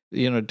the,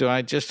 do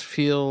I just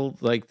feel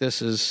like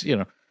this is,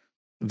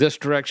 this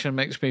direction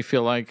makes me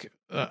feel like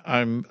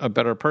I'm a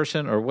better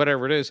person or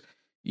whatever it is,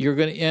 you're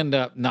going to end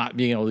up not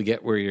being able to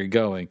get where you're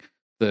going.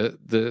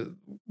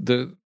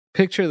 The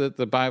picture that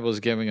the Bible is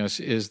giving us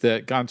is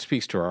that God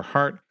speaks to our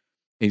heart.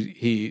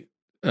 He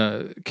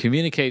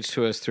communicates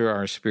to us through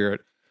our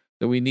spirit,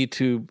 that we need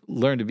to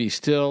learn to be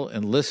still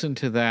and listen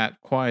to that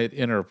quiet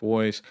inner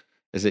voice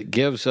as it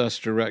gives us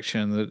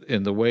direction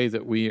in the way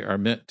that we are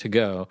meant to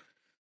go.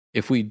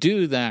 If we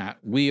do that,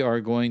 we are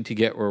going to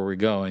get where we're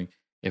going.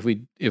 If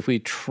we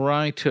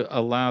try to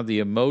allow the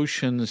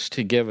emotions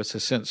to give us a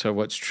sense of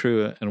what's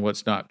true and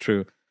what's not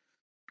true,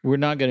 we're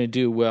not going to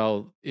do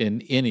well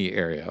in any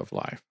area of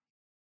life.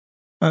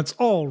 That's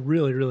all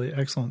really, really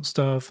excellent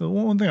stuff.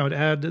 One thing I would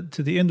add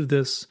to the end of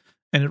this,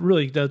 and it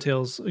really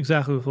dovetails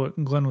exactly with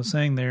what Glenn was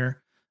saying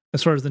there,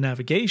 as far as the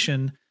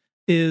navigation,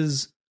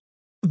 is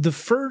the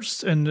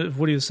first, and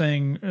what he was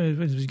saying at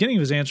the beginning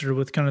of his answer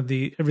with kind of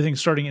the everything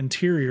starting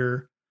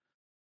interior,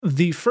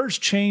 the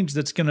first change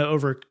that's going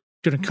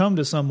to come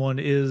to someone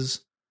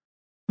is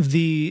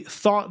the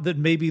thought that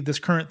maybe this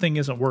current thing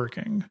isn't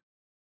working.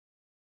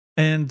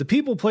 And the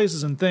people,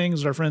 places, and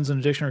things, our friends in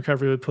addiction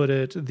recovery would put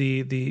it,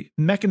 the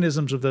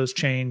mechanisms of those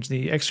change,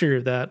 the exterior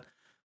of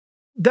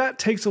that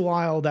takes a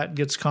while, that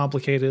gets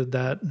complicated,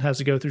 that has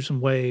to go through some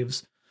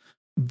waves.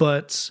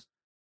 But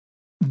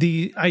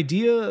the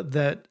idea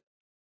that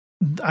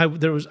I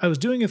was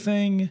doing a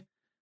thing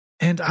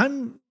and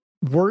I'm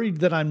worried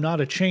that I'm not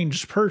a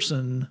changed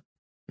person,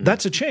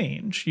 that's a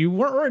change. You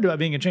weren't worried about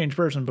being a changed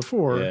person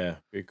before. Yeah,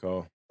 good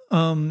call.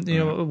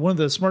 One of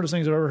the smartest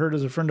things I've ever heard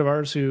is a friend of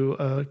ours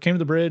who came to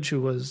the bridge, who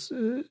was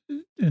in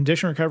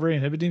addiction recovery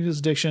and inhibiting his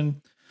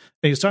addiction.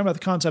 And he was talking about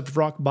the concept of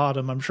rock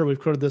bottom. I'm sure we've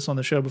quoted this on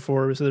the show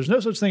before. So there's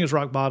no such thing as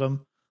rock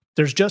bottom.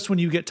 There's just when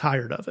you get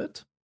tired of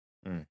it.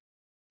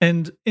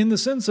 And in the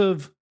sense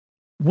of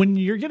when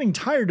you're getting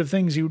tired of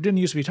things you didn't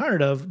used to be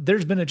tired of,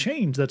 there's been a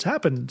change that's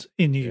happened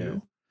in you. Yeah.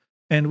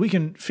 And we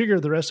can figure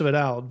the rest of it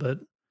out. But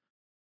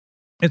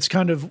it's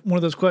kind of one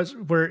of those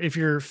questions where if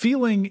you're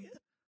feeling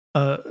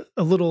a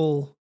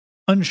little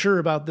unsure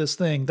about this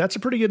thing, that's a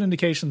pretty good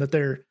indication that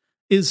there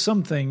is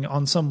something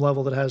on some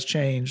level that has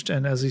changed.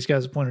 And as these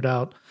guys have pointed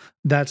out,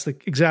 that's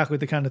exactly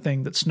the kind of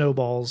thing that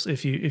snowballs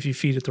if you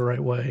feed it the right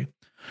way.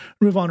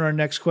 Move on to our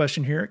next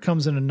question here. It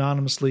comes in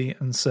anonymously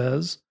and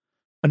says,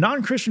 a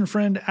non-Christian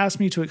friend asked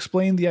me to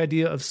explain the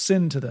idea of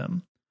sin to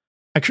them.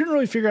 I couldn't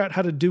really figure out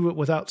how to do it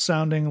without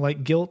sounding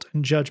like guilt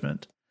and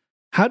judgment.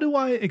 How do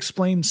I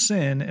explain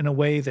sin in a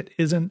way that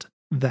isn't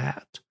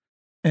that?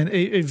 And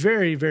a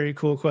very, very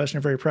cool question,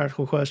 a very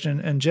practical question.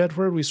 And Jed,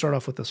 where do we start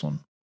off with this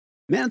one?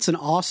 Man, it's an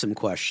awesome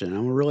question.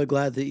 I'm really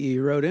glad that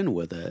you wrote in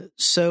with it.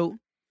 So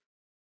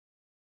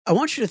I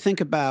want you to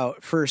think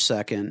about, for a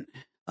second,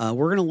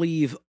 we're going to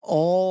leave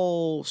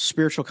all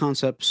spiritual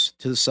concepts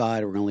to the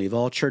side. We're going to leave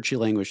all churchy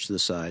language to the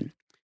side.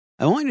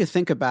 I want you to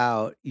think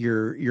about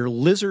your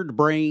lizard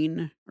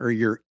brain or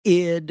your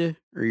id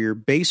or your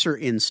baser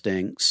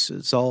instincts.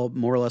 It's all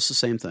more or less the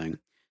same thing.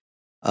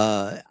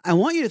 I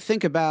want you to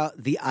think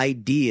about the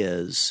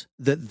ideas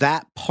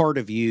that part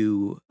of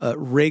you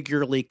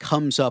regularly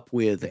comes up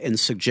with and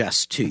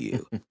suggests to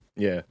you.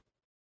 Yeah.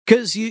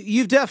 Because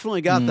you've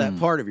definitely got that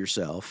part of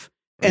yourself.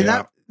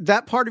 And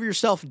that part of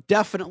yourself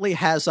definitely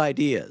has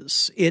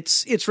ideas.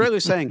 It's really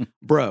saying,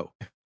 bro,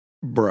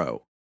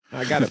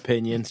 I got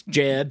opinions.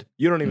 Jed,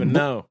 you don't even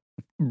know.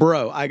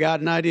 Bro, I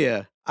got an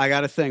idea. I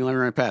got a thing. Let me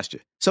run it past you.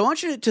 So I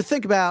want you to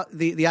think about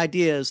the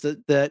ideas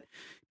that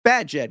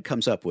Bad Jed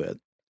comes up with.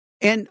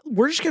 And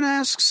we're just going to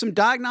ask some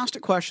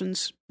diagnostic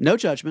questions, no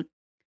judgment.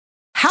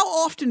 How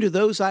often do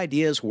those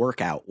ideas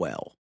work out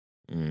well?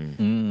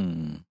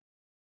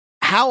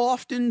 How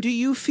often do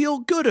you feel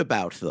good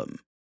about them?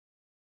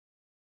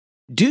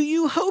 Do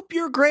you hope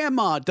your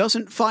grandma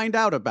doesn't find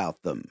out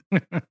about them?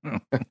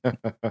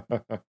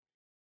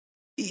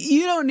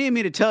 You don't need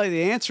me to tell you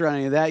the answer on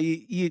any of that.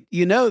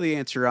 You know the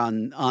answer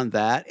on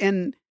that.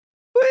 And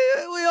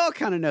we all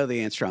kind of know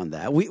the answer on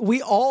that.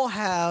 We all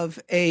have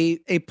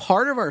a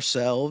part of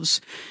ourselves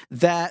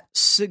that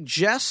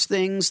suggests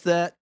things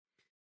that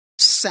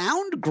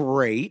sound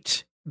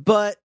great,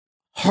 but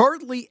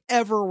hardly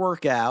ever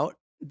work out,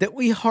 that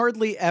we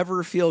hardly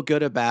ever feel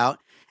good about,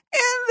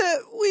 and that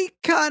we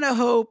kind of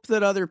hope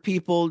that other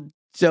people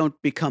don't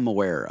become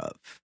aware of.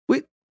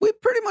 We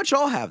pretty much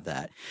all have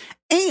that.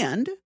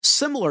 And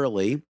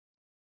similarly,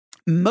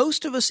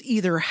 most of us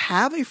either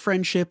have a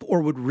friendship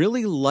or would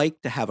really like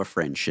to have a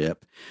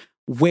friendship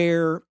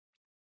where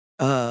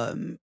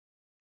that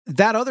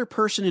other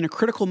person in a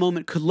critical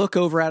moment could look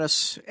over at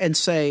us and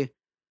say,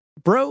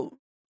 bro,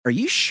 are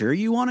you sure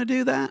you want to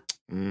do that?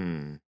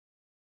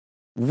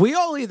 We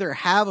all either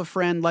have a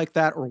friend like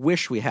that or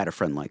wish we had a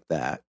friend like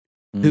that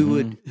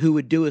who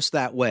would do us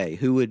that way,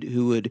 who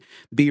would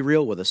be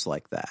real with us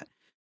like that.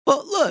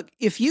 Well, look,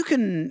 if you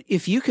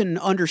can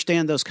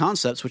understand those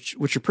concepts,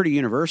 which are pretty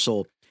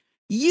universal,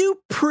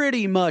 you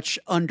pretty much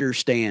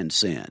understand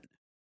sin.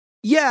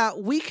 Yeah,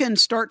 we can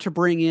start to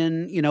bring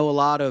in, a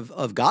lot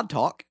of God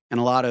talk and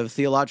a lot of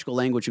theological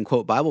language and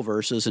quote Bible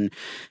verses, and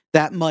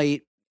that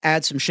might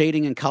add some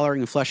shading and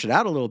coloring and flesh it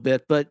out a little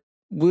bit, but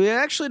we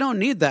actually don't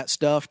need that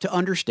stuff to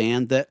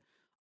understand that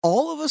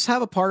all of us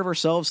have a part of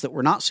ourselves that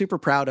we're not super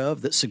proud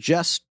of, that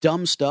suggests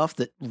dumb stuff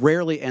that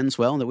rarely ends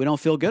well and that we don't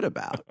feel good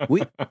about.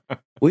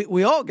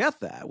 We all get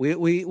that.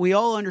 We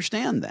all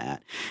understand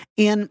that.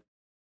 And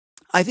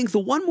I think the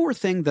one more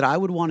thing that I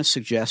would want to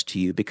suggest to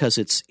you, because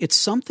it's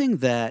something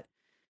that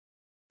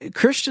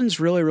Christians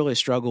really, really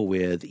struggle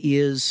with,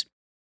 is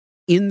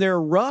in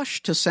their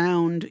rush to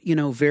sound,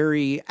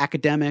 very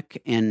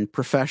academic and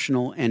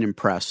professional and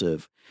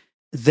impressive,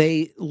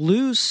 they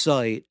lose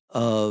sight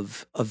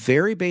of a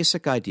very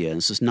basic idea.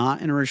 This is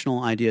not an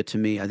original idea to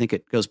me. I think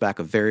it goes back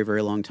a very,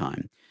 very long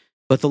time.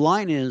 But the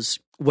line is,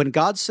 when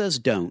God says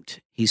don't,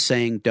 he's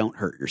saying don't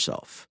hurt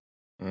yourself.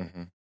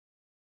 Mm-hmm.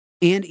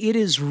 And it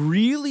is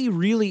really,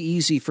 really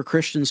easy for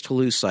Christians to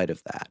lose sight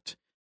of that,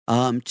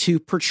 to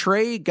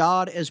portray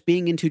God as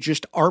being into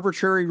just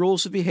arbitrary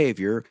rules of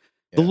behavior.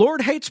 Yeah. The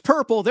Lord hates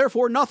purple,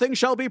 therefore nothing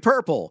shall be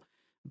purple.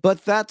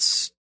 But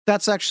that's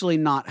actually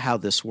not how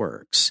this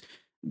works.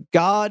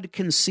 God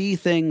can see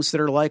things that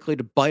are likely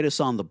to bite us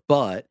on the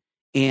butt,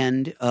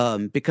 and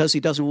because he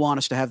doesn't want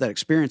us to have that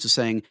experience of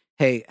saying,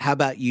 hey, how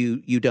about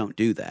you don't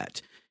do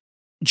that?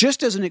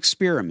 Just as an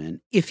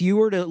experiment, if you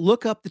were to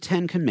look up the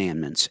 10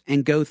 Commandments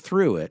and go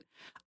through it,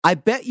 I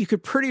bet you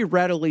could pretty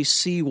readily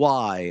see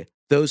why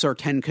those are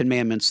 10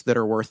 commandments that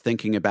are worth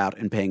thinking about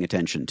and paying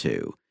attention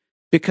to.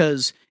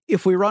 Because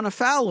if we run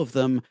afoul of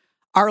them,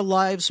 our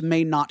lives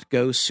may not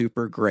go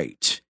super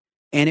great.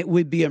 And it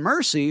would be a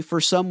mercy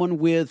for someone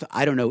with,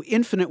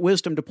 infinite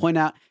wisdom to point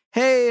out,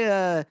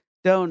 hey,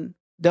 don't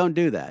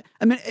do that.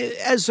 I mean,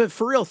 as a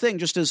for real thing,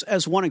 just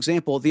as one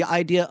example, the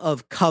idea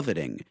of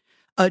coveting.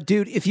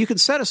 Dude, if you can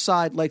set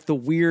aside like the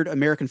weird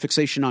American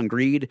fixation on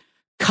greed,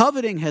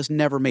 coveting has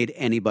never made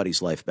anybody's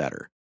life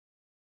better.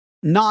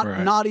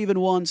 Not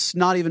even once,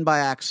 not even by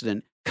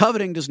accident.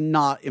 Coveting does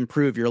not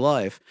improve your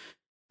life.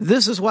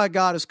 This is why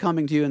God is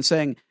coming to you and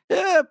saying,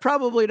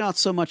 probably not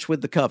so much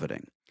with the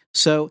coveting.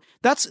 So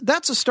that's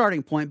a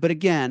starting point. But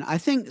again, I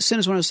think sin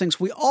is one of those things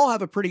we all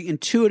have a pretty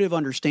intuitive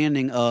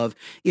understanding of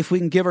if we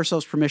can give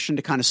ourselves permission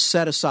to kind of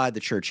set aside the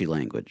churchy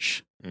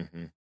language.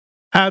 Mm-hmm.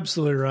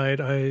 Absolutely right.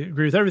 I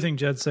agree with everything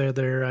Jed said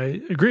there.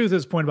 I agree with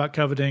his point about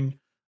coveting,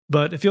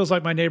 but it feels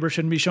like my neighbor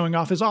shouldn't be showing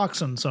off his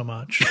oxen so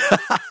much.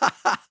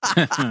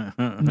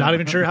 I'm not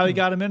even sure how he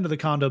got him into the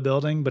condo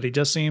building, but he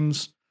just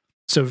seems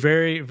so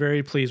very,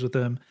 very pleased with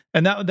them.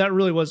 And that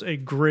really was a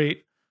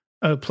great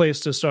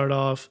place to start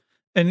off.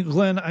 And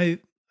Glenn, I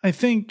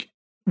think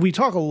we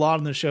talk a lot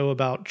on the show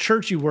about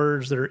churchy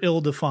words that are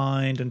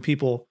ill-defined and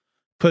people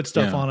put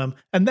stuff on them.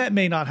 And that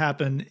may not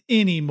happen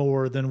any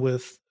more than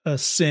with a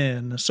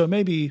sin. So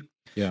maybe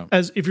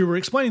as if you were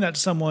explaining that to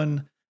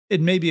someone, it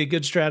may be a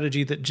good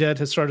strategy that Jed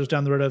has started us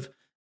down the road of,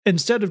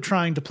 instead of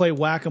trying to play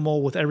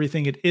whack-a-mole with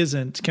everything it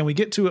isn't, can we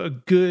get to a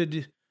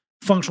good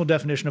functional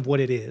definition of what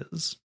it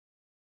is?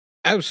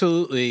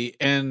 Absolutely,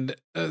 and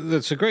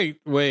that's a great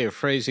way of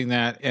phrasing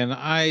that. And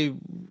I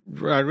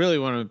really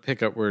want to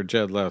pick up where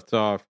Jed left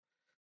off.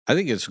 I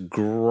think it's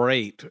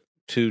great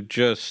to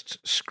just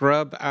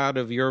scrub out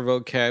of your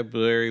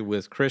vocabulary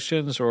with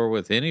Christians or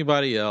with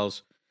anybody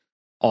else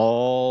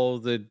all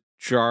the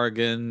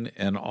jargon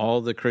and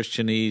all the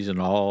Christianese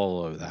and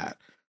all of that.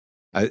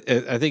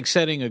 I think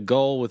setting a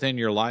goal within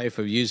your life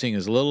of using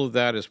as little of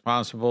that as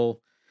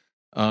possible,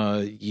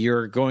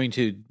 you're going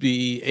to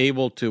be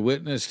able to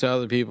witness to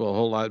other people a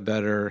whole lot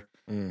better.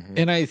 Mm-hmm.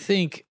 And I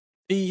think,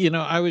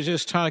 I was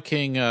just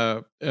talking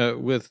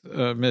with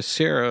Miss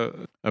Sarah,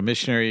 a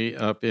missionary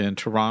up in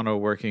Toronto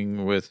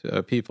working with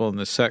people in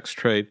the sex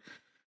trade.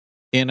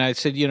 And I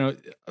said,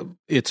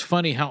 it's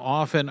funny how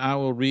often I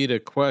will read a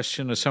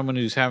question of someone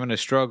who's having a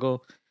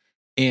struggle,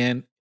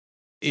 and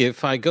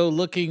if I go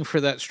looking for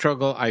that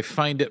struggle, I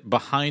find it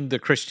behind the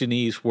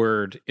Christianese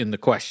word in the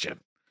question.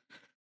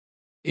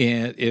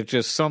 And it's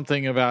just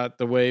something about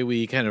the way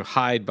we kind of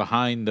hide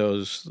behind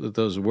those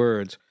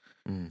words.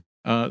 Mm.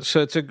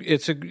 So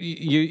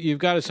you've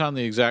got us on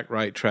the exact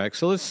right track.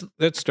 So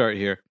let's start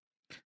here.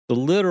 The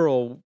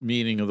literal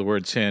meaning of the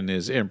word sin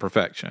is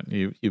imperfection.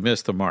 You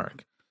missed the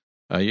mark.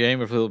 You aim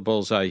for the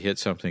bullseye, you hit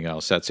something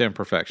else. That's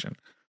imperfection.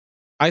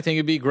 I think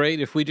it'd be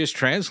great if we just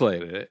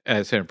translated it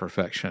as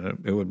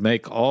imperfection. It would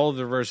make all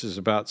the verses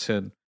about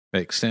sin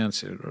make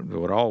sense. It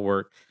would all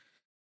work.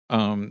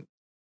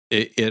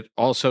 It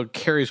also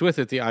carries with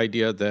it the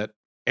idea that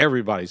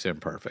everybody's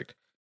imperfect.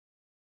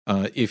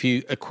 If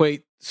you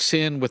equate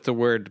sin with the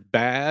word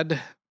bad,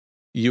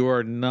 you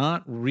are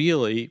not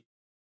really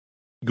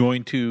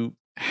going to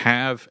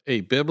have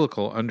a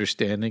biblical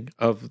understanding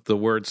of the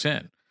word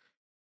sin,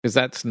 because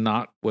that's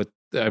not what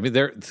I mean.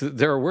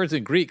 There are words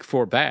in Greek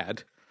for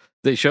bad.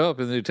 They show up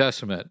in the New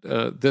Testament.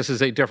 This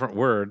is a different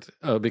word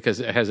because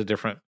it has a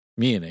different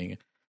meaning.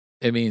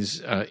 It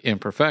means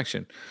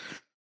imperfection.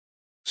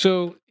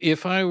 So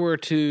if I were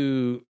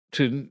to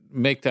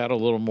make that a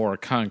little more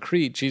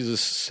concrete, Jesus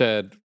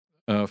said,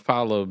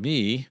 follow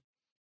me,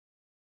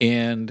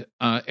 and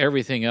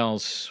everything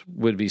else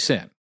would be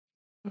sin.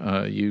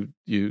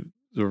 The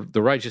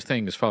righteous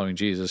thing is following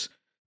Jesus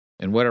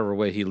in whatever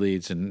way he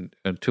leads, and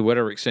to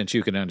whatever extent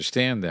you can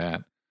understand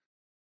that.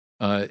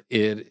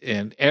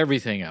 And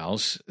everything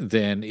else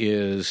then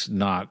is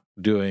not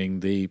doing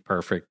the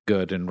perfect,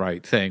 good, and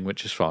right thing,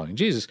 which is following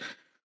Jesus.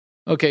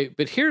 Okay,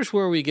 but here's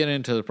where we get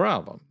into the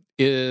problem,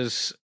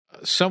 is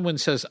someone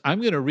says, I'm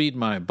going to read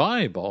my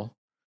Bible,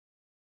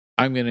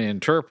 I'm going to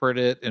interpret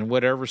it in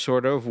whatever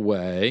sort of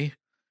way,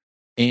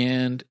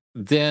 and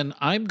then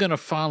I'm going to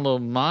follow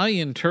my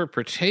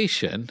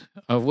interpretation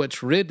of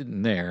what's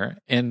written there,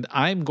 and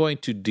I'm going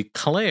to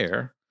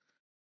declare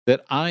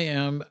that I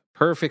am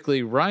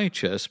perfectly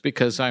righteous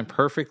because I'm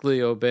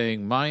perfectly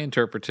obeying my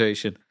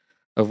interpretation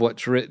of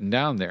what's written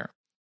down there.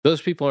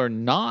 Those people are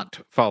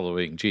not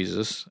following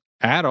Jesus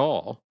at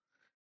all.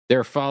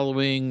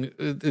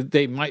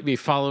 They might be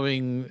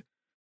following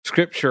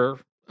Scripture,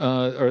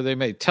 or they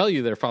may tell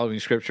you they're following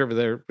Scripture, but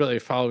they're really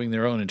following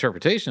their own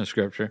interpretation of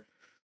Scripture.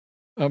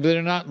 But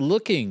they're not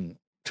looking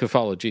to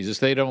follow Jesus.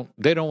 They don't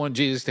want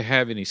Jesus to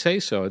have any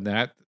say-so in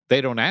that.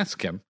 They don't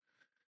ask him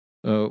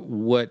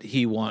what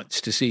he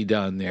wants to see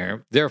done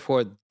there.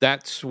 Therefore,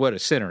 that's what a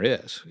sinner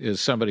is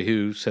somebody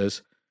who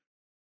says,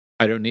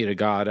 I don't need a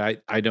God.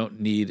 I don't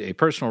need a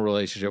personal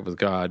relationship with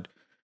God.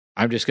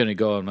 I'm just going to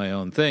go on my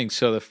own thing.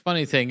 So the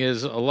funny thing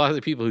is, a lot of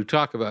the people who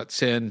talk about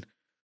sin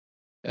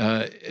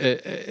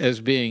as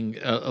being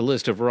a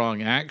list of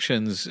wrong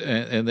actions,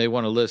 and they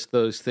want to list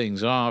those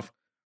things off,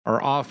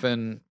 are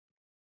often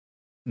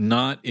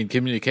not in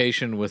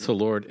communication with the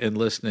Lord and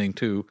listening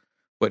to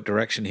what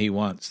direction he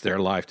wants their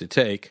life to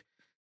take.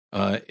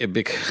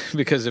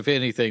 Because if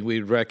anything,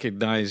 we'd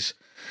recognize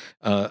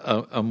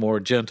a more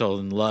gentle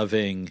and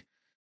loving,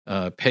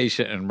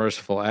 patient and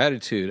merciful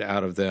attitude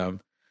out of them,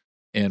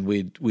 and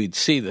we'd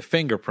see the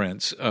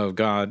fingerprints of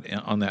God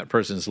on that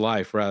person's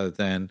life rather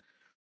than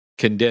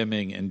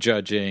condemning and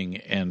judging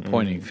and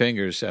pointing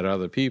fingers at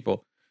other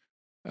people.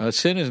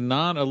 Sin is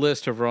not a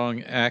list of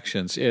wrong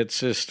actions. It's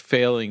just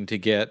failing to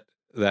get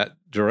that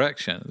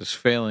direction. It's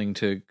failing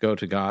to go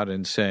to God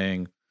and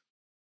saying,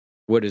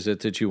 what is it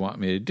that you want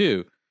me to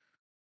do?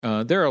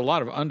 There are a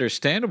lot of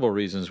understandable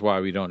reasons why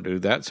we don't do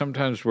that.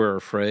 Sometimes we're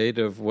afraid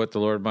of what the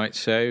Lord might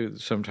say.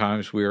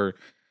 Sometimes we're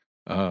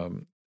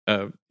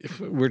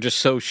just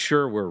so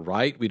sure we're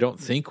right, we don't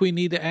think we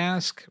need to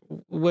ask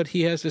what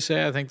he has to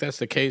say. I think that's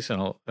the case in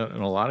a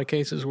lot of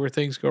cases where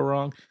things go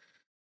wrong.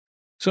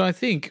 So I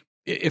think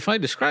if I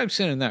describe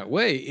sin in that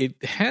way,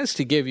 it has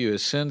to give you a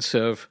sense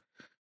of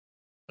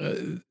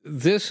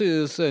this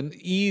is an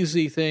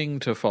easy thing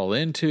to fall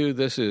into.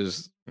 This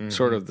is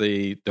sort of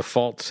the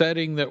default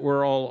setting that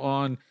we're all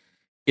on.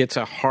 It's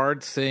a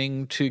hard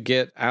thing to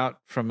get out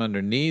from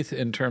underneath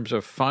in terms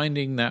of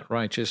finding that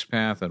righteous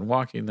path and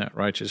walking that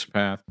righteous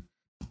path.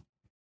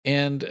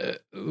 And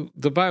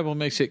the Bible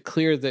makes it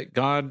clear that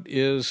God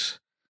is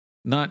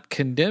not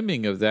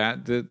condemning of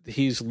that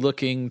he's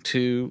looking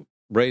to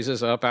raise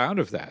us up out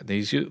of that.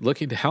 He's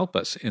looking to help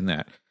us in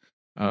that.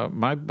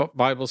 My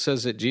Bible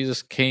says that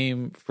Jesus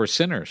came for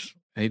sinners.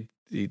 He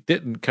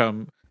didn't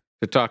come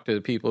to talk to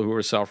the people who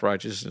are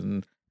self-righteous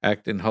and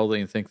acting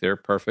holy and think they're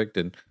perfect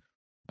and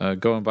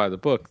going by the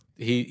book.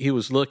 He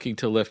was looking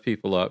to lift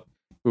people up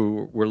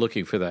who were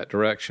looking for that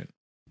direction.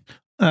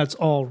 That's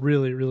all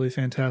really, really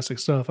fantastic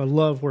stuff. I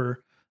love where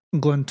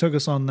Glenn took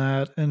us on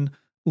that. And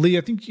Lee,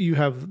 I think you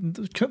have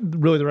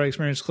really the right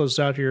experience to close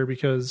us out here,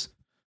 because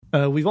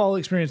we've all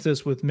experienced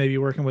this with maybe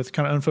working with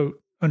kind of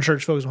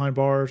unchurched folks behind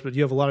bars, but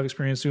you have a lot of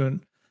experience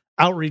doing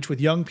outreach with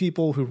young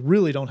people who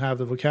really don't have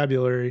the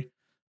vocabulary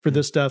for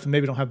this stuff and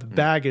maybe don't have the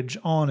baggage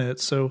on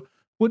it. So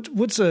what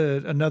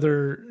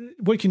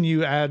can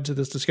you add to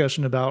this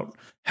discussion about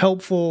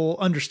helpful,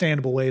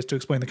 understandable ways to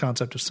explain the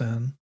concept of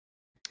sin?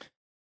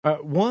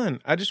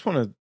 One, I just want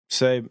to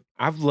say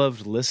I've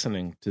loved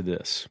listening to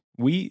this.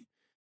 We've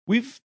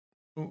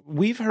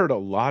heard a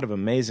lot of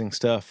amazing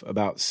stuff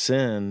about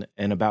sin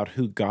and about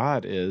who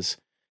God is,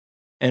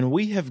 and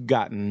we have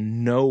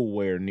gotten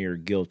nowhere near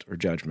guilt or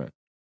judgment.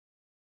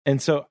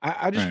 And so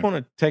I just want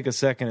to take a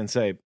second and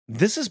say,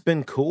 this has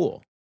been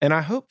cool. And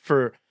I hope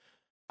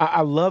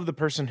I love the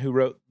person who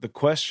wrote the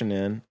question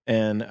in,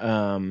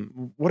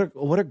 and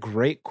what a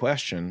great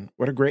question.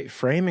 What a great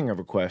framing of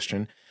a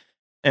question.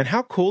 And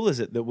how cool is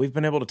it that we've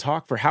been able to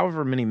talk for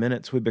however many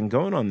minutes we've been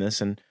going on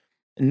this, and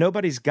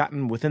nobody's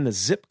gotten within the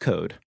zip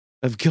code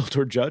of guilt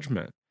or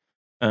judgment.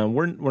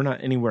 We're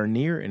not anywhere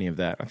near any of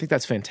that. I think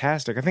that's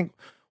fantastic. I think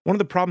one of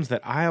the problems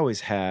that I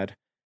always had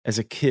as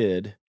a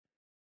kid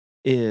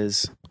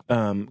is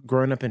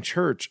growing up in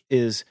church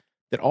is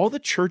that all the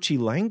churchy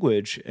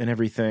language and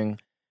everything,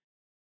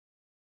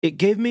 it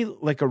gave me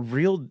like a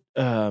real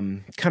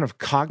kind of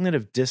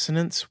cognitive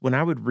dissonance when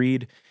I would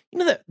read,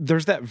 that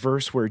there's that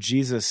verse where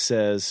Jesus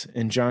says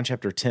in John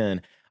chapter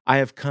 10, I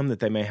have come that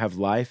they may have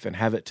life and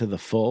have it to the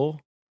full.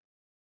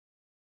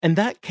 And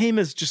that came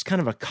as just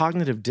kind of a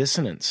cognitive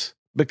dissonance,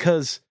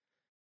 because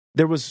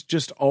there was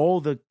just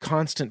all the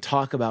constant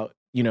talk about,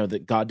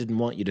 that God didn't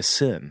want you to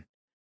sin.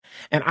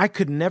 And I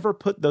could never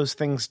put those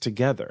things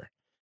together.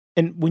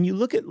 And when you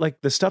look at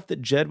like the stuff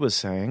that Jed was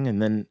saying, and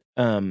then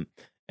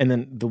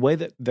the way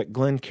that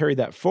Glenn carried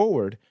that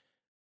forward,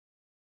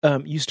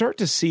 you start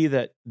to see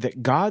that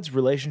God's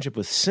relationship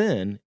with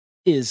sin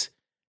is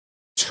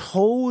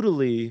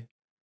totally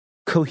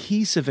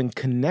cohesive and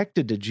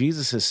connected to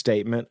Jesus'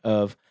 statement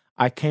of,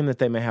 I came that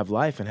they may have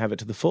life and have it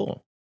to the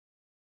full.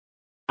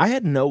 I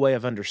had no way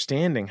of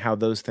understanding how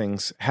those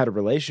things had a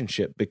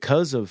relationship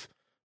because of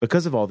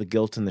all the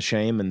guilt and the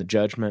shame and the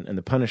judgment and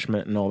the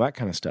punishment and all that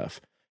kind of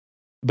stuff.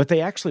 But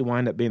they actually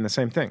wind up being the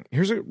same thing.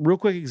 Here's a real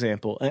quick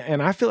example.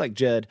 And I feel like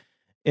Jed,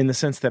 in the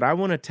sense that I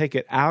want to take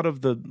it out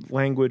of the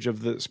language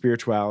of the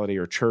spirituality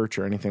or church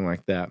or anything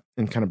like that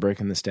and kind of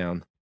breaking this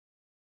down.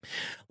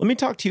 Let me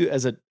talk to you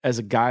as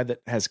a guy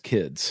that has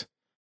kids.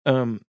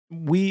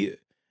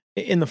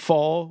 In the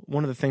fall,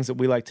 one of the things that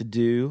we like to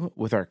do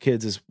with our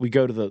kids is we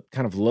go to the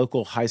kind of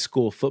local high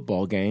school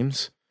football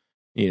games,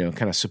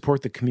 kind of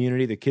support the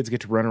community. The kids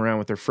get to run around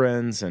with their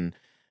friends and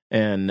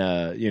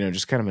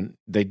just kind of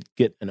they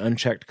get an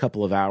unchecked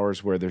couple of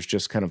hours where there's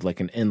just kind of like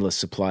an endless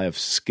supply of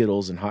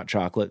Skittles and hot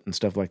chocolate and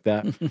stuff like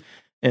that.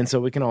 And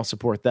so we can all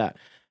support that.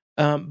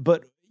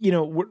 But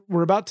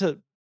we're about to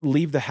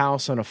leave the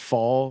house on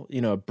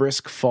a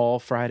brisk fall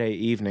Friday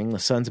evening. The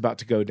sun's about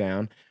to go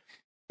down.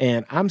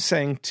 And I'm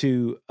saying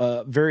to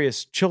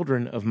various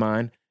children of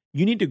mine,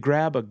 you need to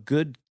grab a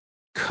good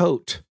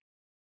coat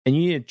and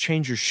you need to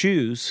change your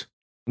shoes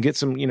and get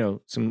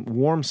some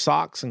warm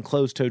socks and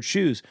closed-toed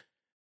shoes.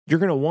 You're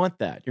going to want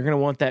that. You're going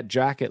to want that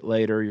jacket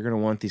later. You're going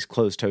to want these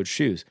closed-toed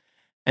shoes.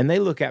 And they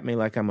look at me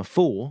like I'm a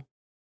fool.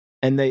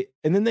 And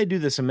then they do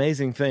this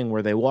amazing thing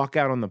where they walk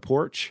out on the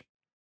porch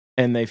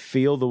and they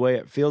feel the way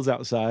it feels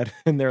outside.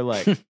 And they're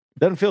like,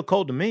 doesn't feel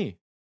cold to me.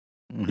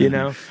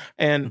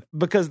 And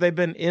because they've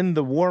been in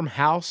the warm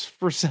house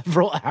for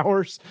several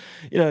hours,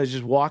 they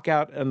just walk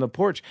out on the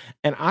porch.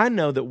 And I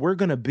know that we're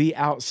going to be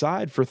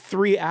outside for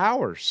 3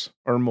 hours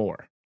or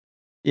more,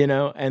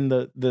 and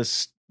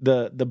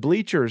the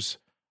bleachers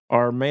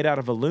are made out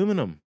of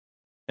aluminum,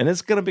 and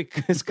it's going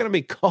to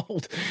be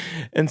cold.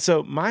 And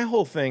so my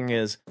whole thing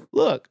is,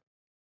 look,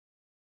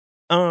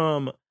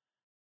 when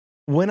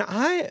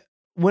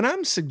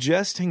I'm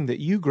suggesting that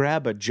you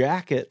grab a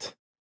jacket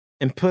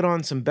and put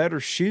on some better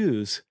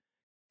shoes,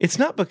 it's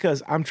not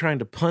because I'm trying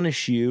to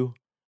punish you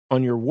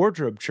on your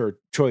wardrobe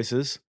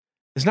choices.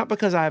 It's not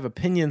because I have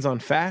opinions on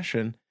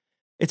fashion.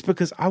 It's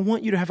because I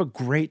want you to have a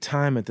great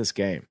time at this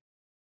game.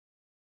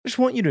 I just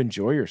want you to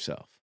enjoy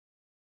yourself.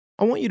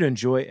 I want you to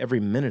enjoy every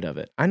minute of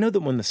it. I know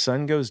that when the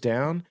sun goes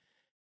down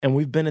and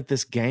we've been at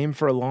this game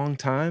for a long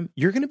time,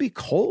 you're going to be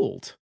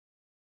cold.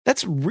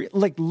 That's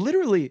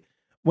literally,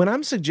 when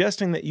I'm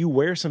suggesting that you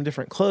wear some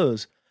different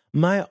clothes,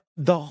 my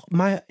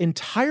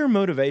entire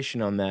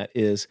motivation on that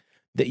is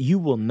that you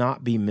will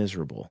not be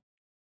miserable.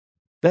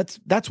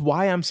 That's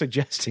why I'm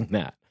suggesting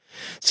that.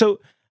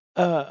 So,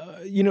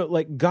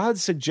 like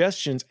God's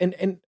suggestions,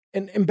 and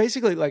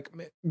basically, like,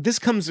 this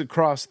comes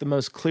across the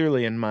most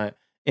clearly in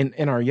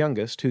our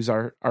youngest, who's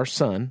our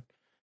son.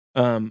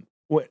 The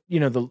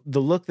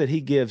look that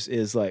he gives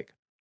is like,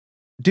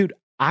 dude,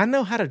 I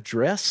know how to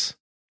dress.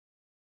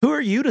 Who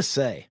are you to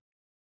say?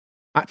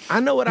 I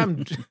know what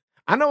I'm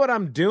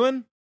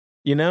doing.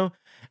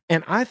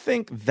 And I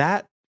think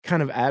that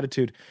kind of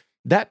attitude,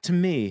 that to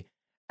me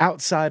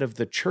outside of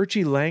the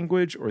churchy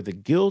language or the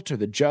guilt or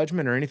the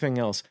judgment or anything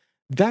else.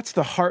 That's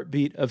the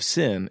heartbeat of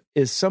sin,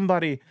 is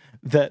somebody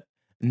that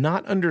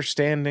not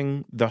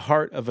understanding the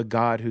heart of a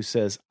God who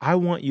says, I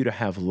want you to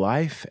have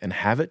life and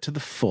have it to the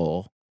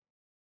full.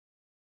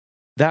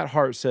 That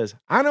heart says,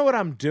 I know what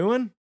I'm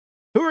doing.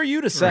 Who are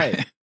you to say?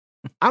 Right.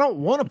 I don't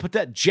want to put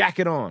that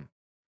jacket on.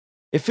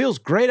 It feels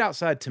great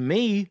outside to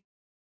me,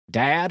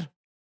 Dad.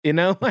 You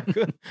know, like,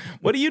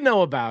 what do you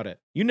know about it?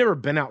 You never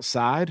been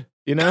outside,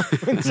 you know?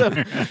 And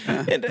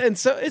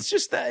so it's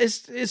just that,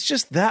 it's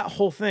just that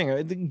whole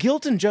thing. The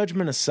guilt and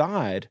judgment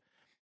aside,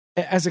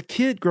 as a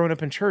kid growing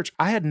up in church,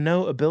 I had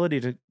no ability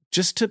to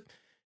just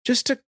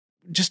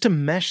to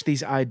mesh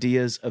these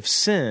ideas of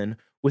sin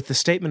with the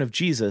statement of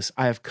Jesus,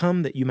 I have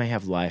come that you may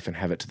have life and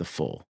have it to the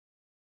full.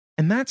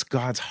 And that's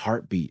God's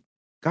heartbeat.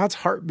 God's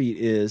heartbeat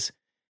is,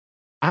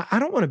 I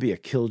don't want to be a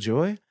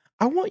killjoy.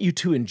 I want you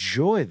to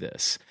enjoy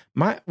this.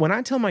 When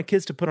I tell my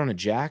kids to put on a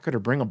jacket or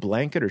bring a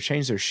blanket or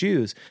change their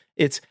shoes,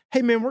 it's,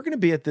 hey man, we're going to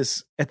be at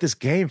this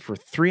game for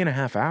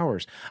 3.5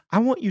 hours. I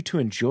want you to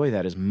enjoy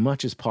that as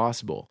much as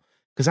possible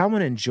because I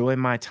want to enjoy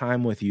my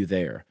time with you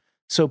there.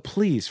 So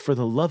please, for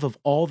the love of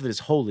all that is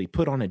holy,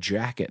 put on a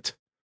jacket,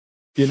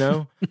 you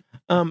know,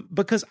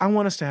 because I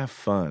want us to have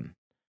fun.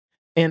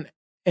 And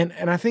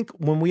I think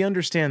when we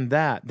understand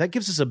that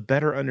gives us a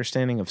better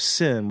understanding of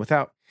sin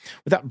without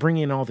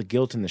bringing in all the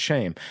guilt and the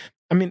shame.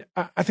 I mean,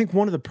 I think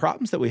one of the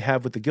problems that we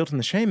have with the guilt and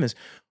the shame is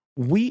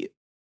we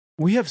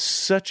have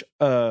such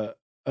a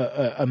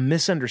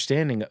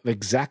misunderstanding of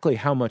exactly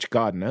how much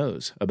God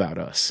knows about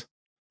us,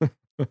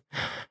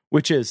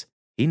 which is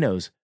he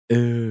knows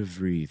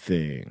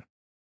everything,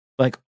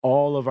 like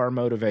all of our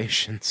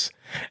motivations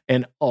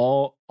and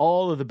all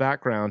of the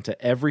background to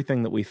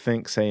everything that we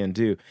think, say, and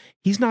do.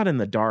 He's not in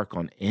the dark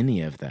on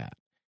any of that.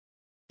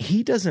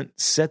 He doesn't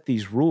set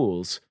these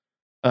rules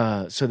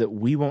so that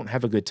we won't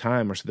have a good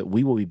time, or so that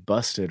we will be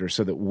busted, or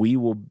so that we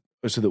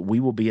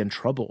will be in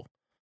trouble.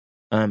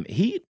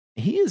 He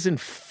is in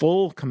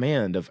full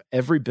command of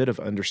every bit of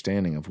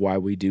understanding of why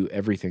we do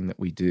everything that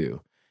we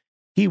do.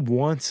 He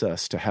wants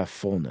us to have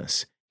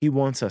fullness. He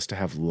wants us to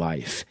have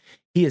life.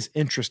 He is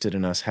interested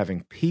in us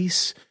having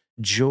peace,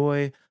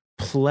 joy,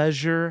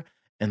 pleasure,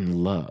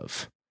 and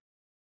love.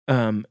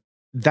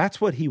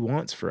 That's what he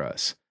wants for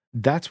us.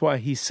 That's why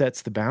he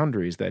sets the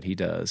boundaries that he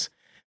does.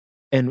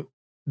 And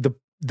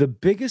the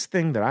biggest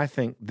thing that I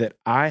think that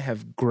I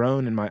have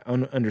grown in my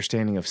own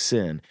understanding of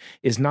sin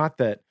is not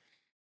that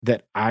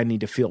I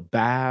need to feel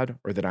bad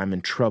or that I'm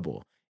in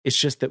trouble. It's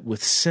just that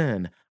with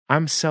sin,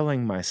 I'm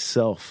selling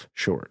myself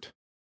short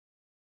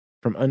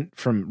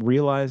from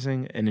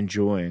realizing and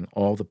enjoying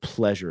all the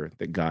pleasure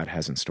that God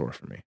has in store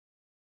for me.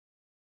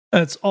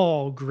 That's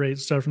all great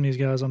stuff from these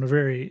guys on a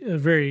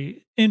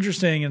very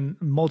interesting and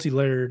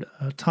multi-layered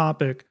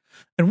topic.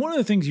 And one of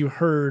the things you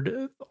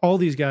heard all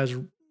these guys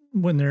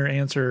when their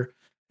answer,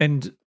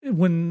 and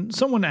when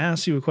someone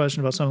asks you a question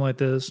about something like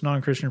this,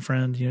 non-Christian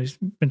friend, you know, he's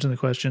mentioned the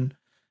question,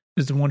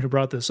 is the one who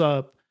brought this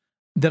up,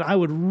 that I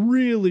would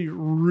really,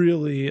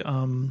 really,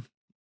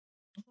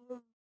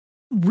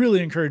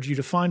 really encourage you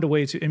to find a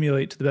way to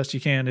emulate to the best you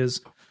can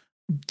is,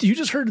 you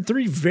just heard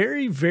 3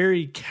 very,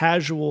 very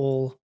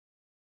casual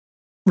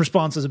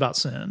responses about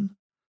sin.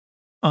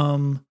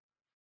 And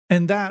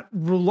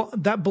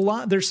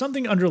there's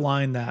something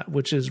underlying that,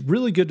 which is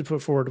really good to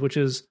put forward, which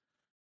is,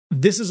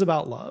 this is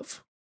about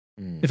love.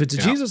 If it's a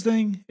Jesus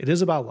thing, it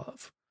is about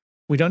love.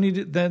 We don't need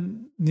it.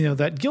 Then, you know,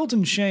 that guilt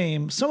and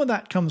shame, some of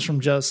that comes from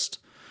just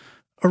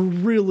a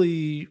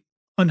really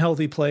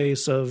unhealthy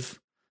place of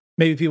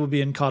maybe people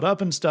being caught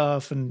up in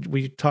stuff. And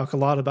we talk a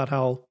lot about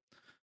how,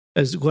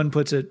 as Glenn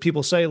puts it,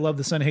 people say love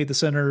the sin, hate the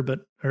sinner,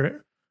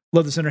 or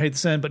love the sinner, hate the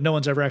sin, but no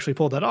one's ever actually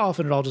pulled that off,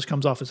 and it all just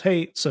comes off as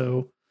hate.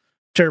 So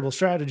terrible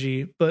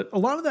strategy. But a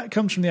lot of that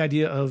comes from the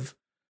idea of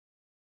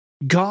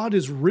God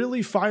is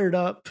really fired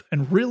up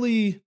and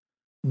really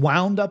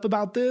wound up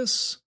about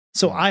this.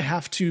 So I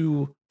have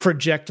to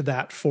project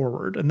that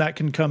forward. And that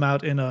can come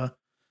out in a,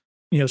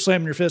 you know,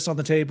 slamming your fist on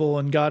the table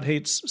and God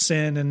hates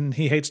sin and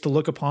he hates to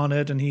look upon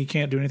it and he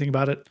can't do anything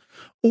about it.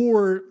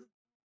 Or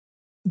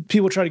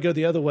people try to go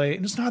the other way.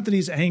 And it's not that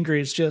he's angry.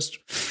 It's just,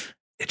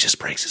 it just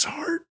breaks his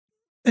heart.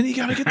 And you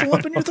got to get the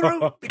lump in your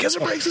throat because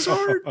it breaks his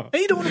heart. And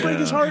you don't want to break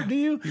his heart, do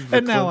you?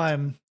 And now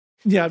I'm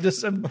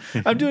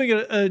doing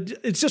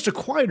it's just a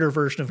quieter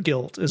version of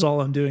guilt is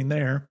all I'm doing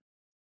there.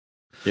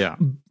 Yeah.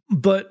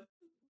 But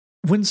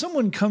when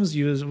someone comes to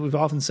you, as we've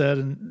often said,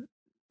 and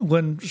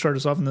Glenn started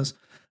us off in this,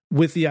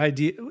 with the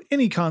idea,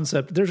 any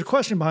concept, there's a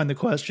question behind the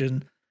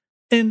question.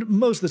 And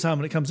most of the time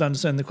when it comes down to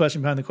sin, the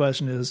question behind the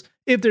question is,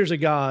 if there's a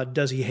God,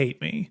 does he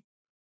hate me?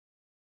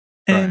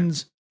 Right.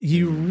 And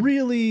you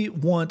really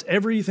want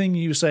everything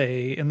you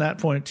say in that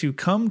point to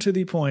come to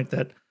the point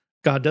that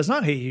God does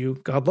not hate you,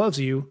 God loves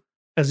you.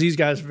 As these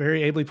guys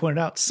very ably pointed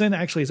out, sin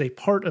actually is a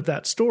part of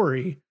that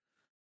story.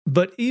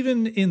 But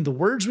even in the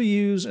words we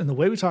use and the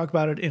way we talk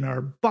about it, in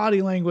our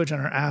body language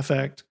and our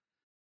affect,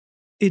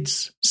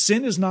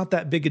 sin is not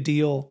that big a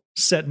deal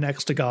set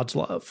next to God's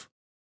love.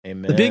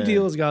 Amen. The big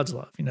deal is God's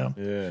love.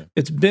 Yeah.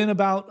 It's been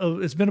about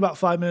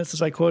 5 minutes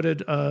since I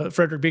quoted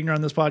Frederick Buechner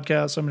on this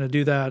podcast. So I'm going to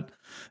do that.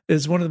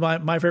 It's one of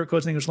my favorite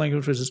quotes in the English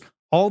language, which is,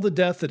 all the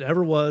death that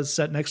ever was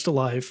set next to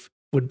life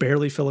would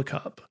barely fill a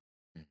cup.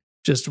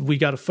 Just, we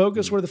got to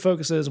focus where the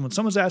focus is. And when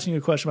someone's asking you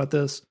a question about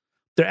this,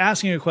 they're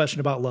asking you a question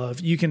about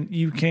love. You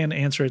can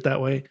answer it that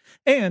way.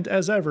 And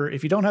as ever,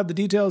 if you don't have the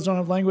details, don't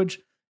have language,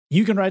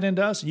 you can write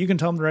into us. You can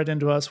tell them to write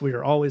into us. We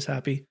are always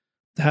happy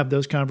to have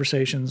those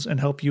conversations and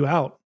help you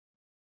out.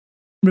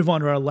 Move on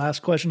to our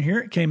last question here.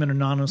 It came in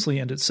anonymously,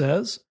 and it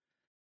says,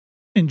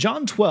 in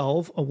John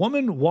 12, a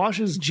woman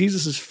washes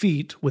Jesus'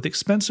 feet with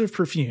expensive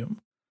perfume.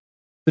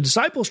 The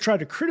disciples try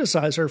to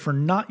criticize her for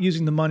not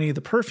using the money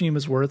the perfume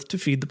is worth to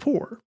feed the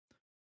poor.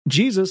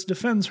 Jesus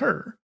defends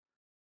her.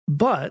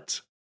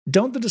 But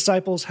don't the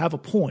disciples have a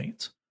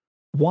point?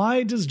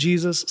 Why does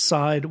Jesus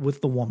side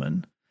with the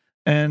woman?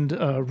 And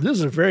this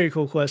is a very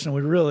cool question.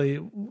 We really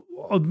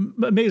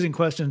amazing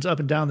questions up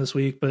and down this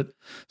week, but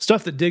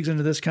stuff that digs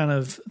into this kind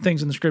of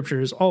things in the scripture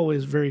is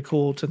always very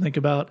cool to think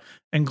about.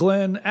 And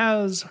Glenn,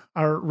 as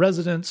our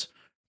resident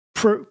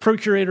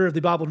procurator of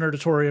the Bible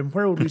Nerdatorium,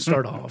 where would we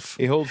start off?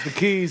 He holds the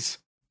keys.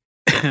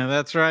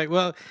 That's right.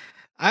 Well,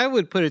 I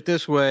would put it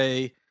this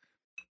way,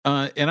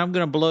 and I'm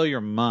going to blow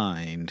your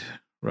mind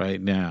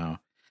right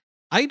now.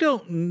 I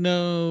don't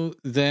know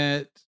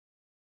that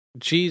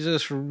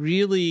Jesus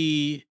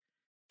really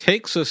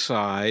takes a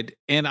side,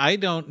 and I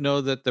don't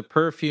know that the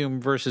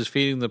perfume versus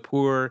feeding the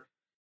poor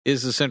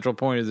is the central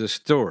point of the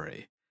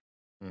story.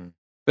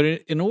 But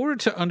in order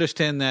to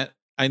understand that,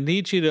 I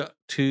need you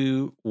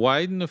to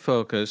widen the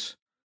focus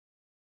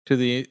to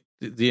the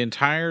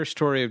entire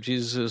story of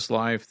Jesus'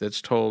 life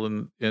that's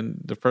told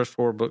in the first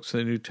 4 books of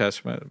the New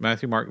Testament,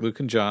 Matthew, Mark, Luke,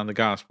 and John, the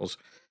Gospels.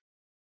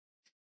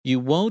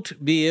 You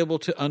won't be able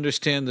to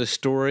understand the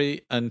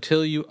story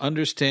until you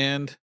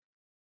understand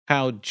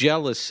how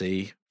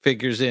jealousy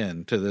figures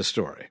into the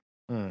story.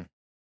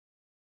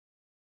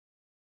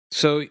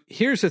 So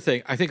here's the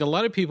thing. I think a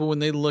lot of people, when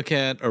they look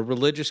at a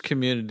religious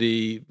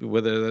community,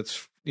 whether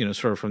that's,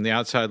 sort of from the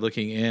outside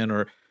looking in,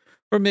 or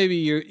maybe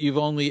you've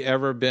only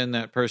ever been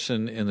that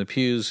person in the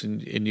pews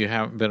and you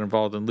haven't been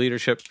involved in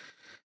leadership,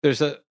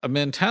 there's a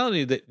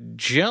mentality that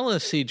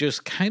jealousy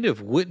just kind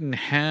of wouldn't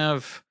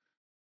have,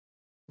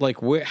 like,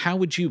 how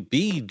would you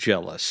be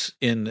jealous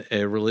in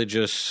a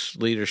religious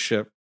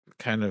leadership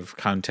kind of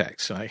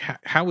context? Like,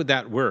 how would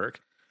that work?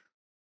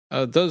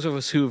 Those of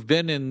us who've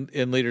been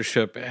in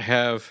leadership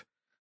have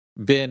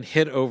been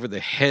hit over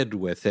the head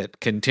with it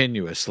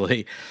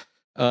continuously,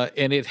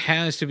 and it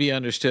has to be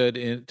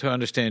understood to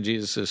understand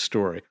Jesus'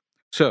 story.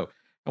 So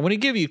I want to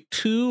give you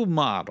 2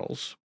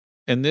 models,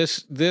 and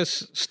this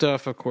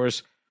stuff, of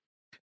course,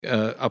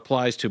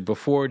 applies to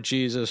before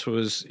Jesus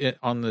was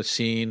on the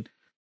scene,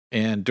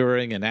 and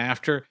during and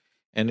after,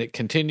 and it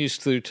continues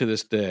through to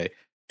this day.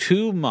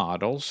 2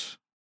 models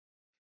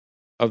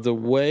of the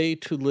way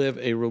to live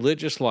a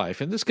religious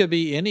life, and this could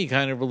be any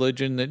kind of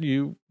religion that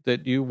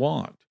you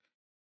want.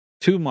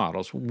 2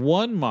 models.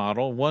 One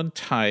model, one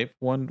type,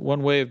 one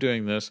way of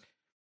doing this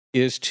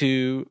is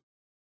to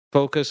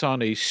focus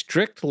on a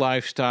strict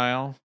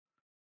lifestyle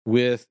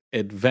with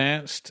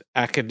advanced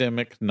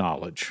academic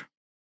knowledge.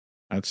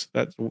 That's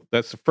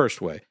the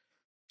first way.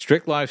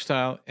 Strict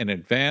lifestyle and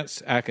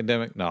advanced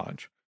academic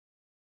knowledge.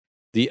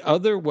 The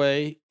other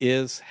way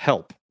is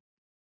help.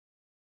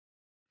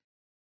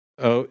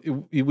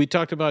 We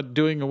talked about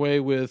doing away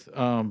with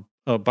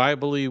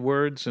Bible-y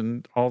words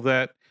and all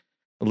that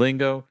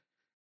lingo.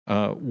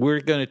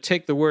 We're going to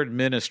take the word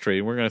ministry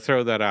and we're going to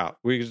throw that out.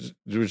 We're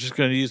just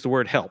going to use the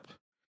word help.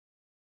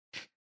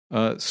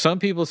 Some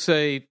people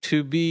say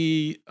to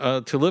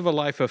live a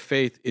life of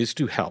faith is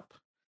to help,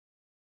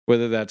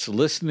 whether that's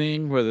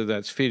listening, whether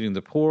that's feeding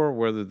the poor,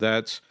 whether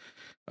that's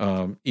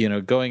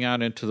going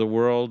out into the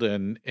world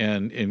and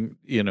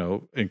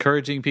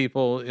encouraging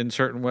people in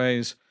certain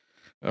ways.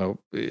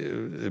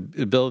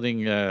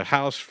 Building a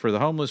house for the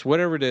homeless,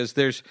 whatever it is,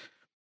 there's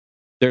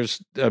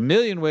a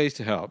million ways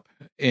to help.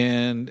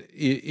 And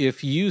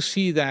if you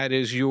see that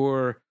as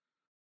your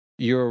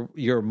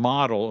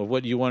model of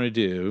what you want to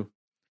do,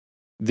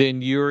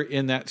 then you're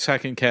in that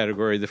second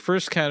category. The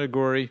first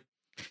category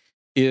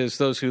is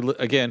those who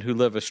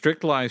live a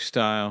strict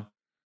lifestyle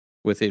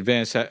with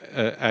advanced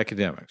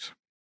academics.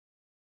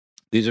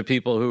 These are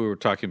people who are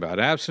talking about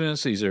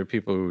abstinence. These are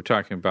people who are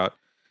talking about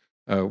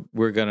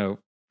we're going to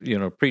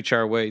preach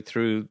our way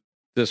through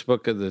this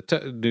book of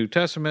the New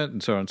Testament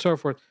and so on and so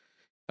forth,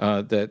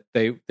 that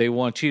they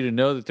want you to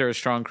know that they're a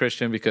strong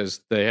Christian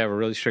because they have a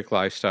really strict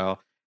lifestyle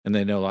and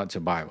they know lots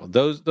of Bible.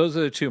 Those are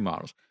the 2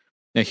 models.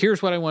 Now,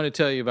 here's what I want to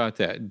tell you about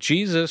that.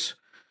 Jesus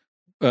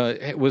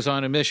was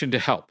on a mission to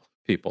help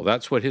people.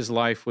 That's what his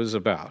life was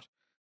about.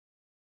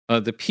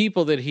 The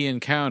people that he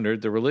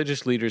encountered, the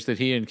religious leaders that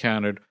he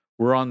encountered,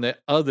 were on the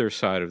other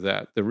side of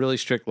that, the really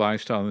strict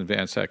lifestyle and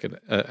advanced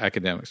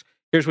academics.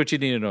 Here's what you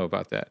need to know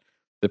about that.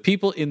 The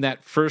people in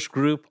that first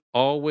group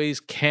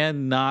always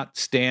cannot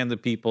stand the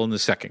people in the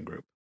second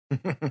group.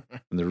 And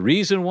the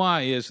reason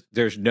why is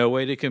there's no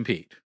way to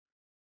compete.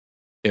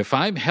 If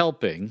I'm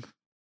helping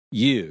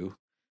you.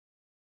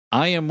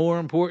 I am more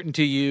important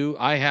to you.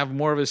 I have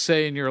more of a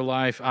say in your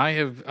life. I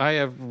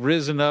have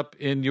risen up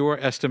in your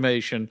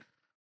estimation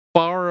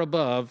far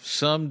above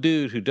some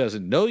dude who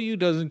doesn't know you,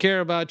 doesn't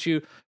care about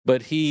you,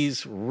 but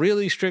he's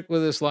really strict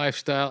with his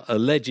lifestyle,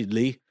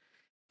 allegedly,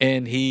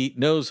 and he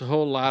knows a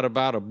whole lot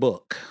about a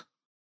book.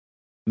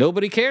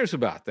 Nobody cares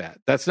about that.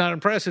 That's not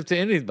impressive to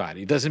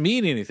anybody. It doesn't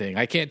mean anything.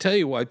 I can't tell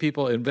you why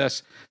people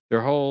invest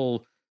their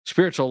whole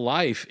spiritual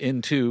life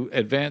into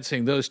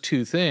advancing those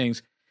two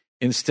things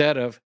instead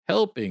of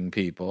helping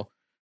people.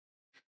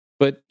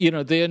 But,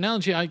 the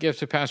analogy I give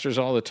to pastors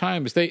all the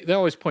time is they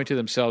always point to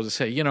themselves and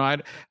say,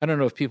 I don't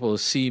know if people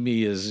see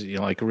me as,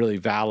 like really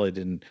valid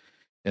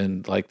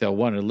and like they'll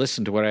want to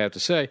listen to what I have to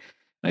say.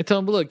 And I tell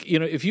them, look,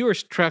 if you were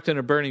trapped in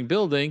a burning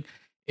building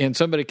and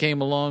somebody came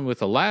along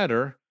with a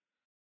ladder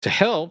to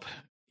help,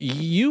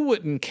 you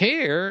wouldn't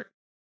care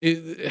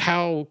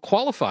how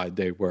qualified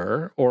they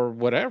were or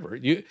whatever.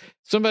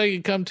 Somebody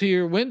could come to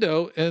your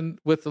window and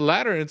with the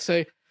ladder and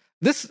say,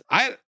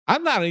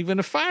 I'm not even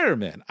a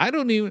fireman.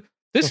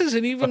 This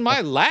isn't even my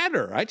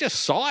ladder. I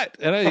just saw it,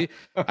 and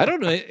I don't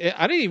know.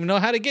 I didn't even know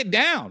how to get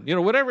down.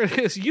 Whatever it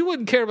is, you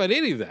wouldn't care about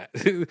any of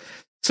that.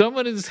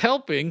 Someone is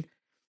helping,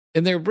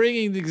 and they're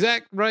bringing the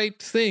exact right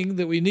thing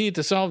that we need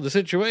to solve the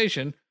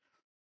situation.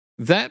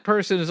 That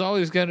person is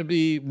always going to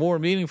be more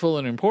meaningful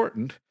and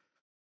important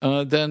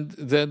than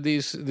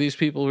these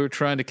people who are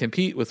trying to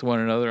compete with one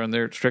another on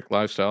their strict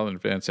lifestyle and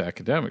advanced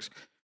academics.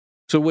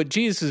 So what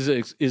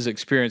Jesus is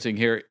experiencing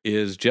here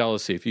is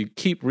jealousy. If you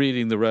keep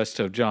reading the rest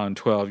of John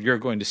 12, you're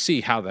going to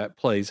see how that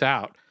plays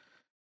out.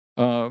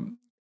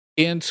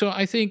 And so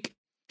I think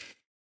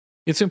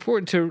it's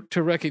important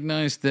to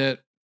recognize that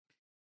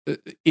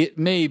it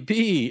may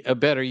be a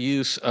better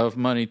use of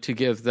money to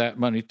give that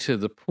money to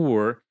the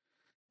poor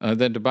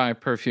than to buy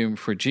perfume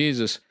for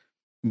Jesus.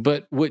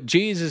 But what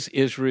Jesus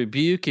is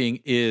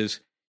rebuking is,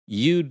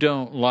 you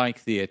don't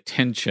like the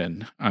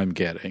attention I'm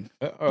getting.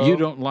 Uh-oh. You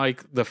don't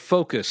like the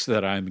focus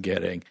that I'm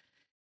getting.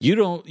 You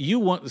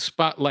want the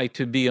spotlight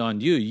to be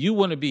on you. You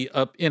want to be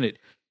up in it.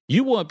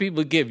 You want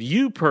people to give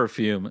you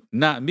perfume,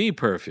 not me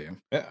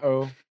perfume.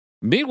 Uh-oh.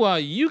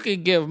 Meanwhile, you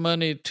can give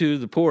money to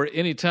the poor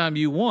anytime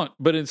you want,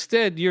 but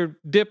instead you're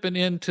dipping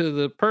into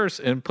the purse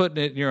and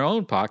putting it in your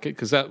own pocket,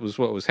 because that was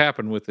what was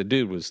happening with the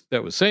dude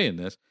that was saying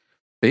this.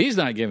 But he's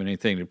not giving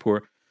anything to the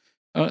poor.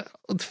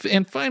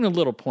 And final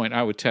little point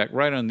I would tack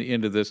right on the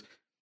end of this.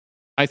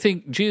 I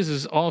think Jesus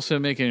is also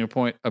making a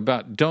point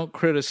about don't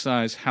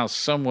criticize how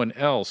someone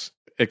else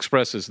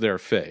expresses their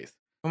faith.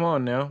 Come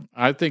on now.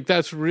 I think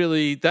that's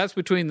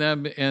between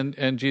them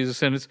and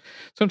Jesus. And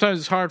sometimes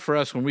it's hard for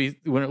us when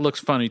it looks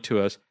funny to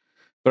us.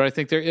 But I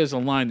think there is a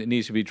line that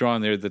needs to be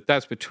drawn there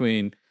that's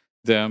between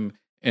them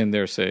and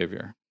their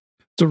Savior.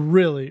 It's a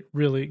really,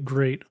 really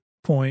great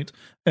point.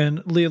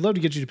 And Lee, I'd love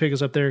to get you to pick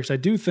us up there, because I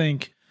do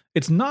think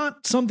it's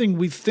not something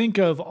we think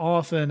of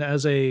often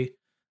as a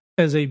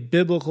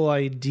biblical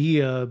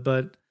idea,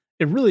 but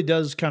it really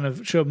does kind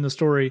of show up in the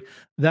story,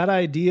 that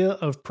idea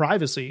of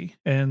privacy,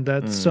 and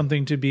that's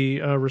something to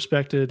be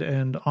respected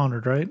and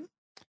honored, right?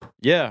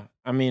 Yeah.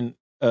 I mean,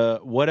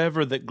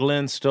 whatever that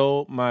Glenn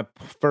stole my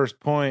first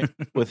point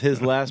with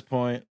his last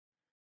point,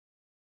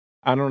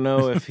 I don't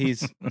know if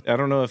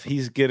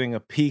he's getting a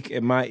peek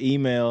at my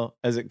email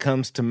as it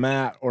comes to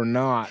Matt or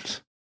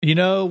not.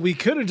 We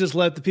could have just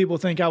let the people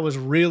think I was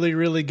really,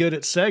 really good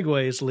at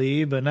segues,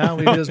 Lee, but now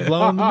we've just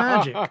blown the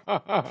magic.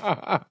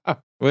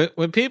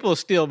 When people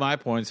steal my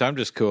points, I'm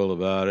just cool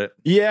about it.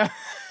 Yeah.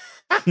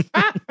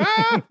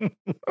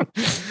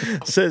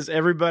 Says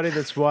everybody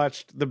that's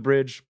watched the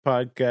Bridge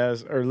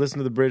podcast or listened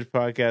to the Bridge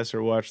podcast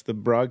or watched the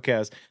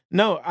broadcast.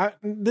 No,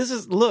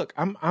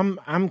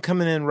 I'm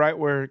coming in right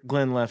where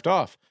Glenn left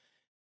off.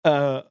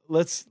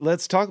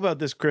 Let's talk about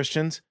this,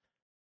 Christians.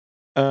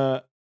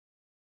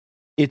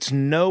 It's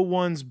no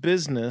one's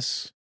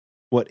business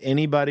what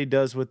anybody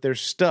does with their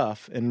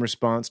stuff in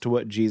response to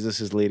what Jesus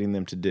is leading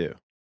them to do.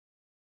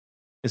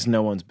 It's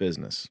no one's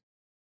business.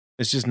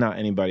 It's just not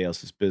anybody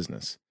else's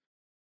business.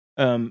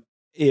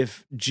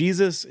 If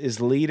Jesus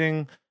is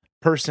leading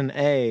person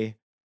A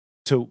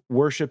to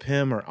worship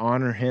him or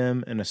honor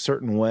him in a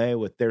certain way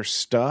with their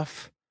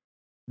stuff,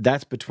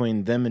 that's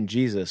between them and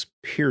Jesus,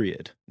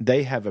 period.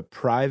 They have a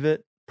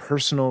private,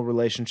 personal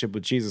relationship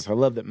with Jesus. I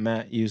love that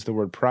Matt used the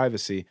word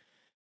privacy.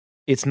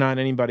 It's not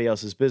anybody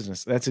else's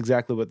business. That's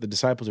exactly what the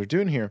disciples are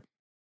doing here.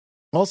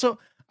 Also,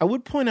 I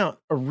would point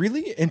out a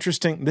really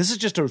interesting, this is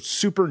just a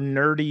super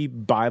nerdy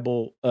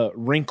Bible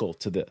wrinkle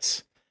to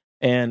this.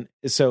 And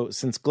so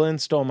since Glenn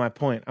stole my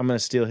point, I'm going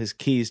to steal his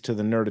keys to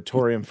the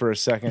nerdatorium for a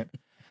second,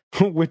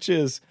 which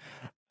is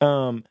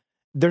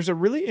there's a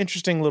really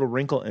interesting little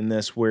wrinkle in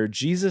this where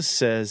Jesus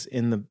says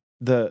in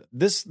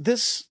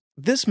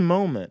this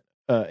moment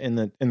in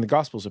the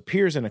Gospels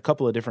appears in a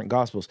couple of different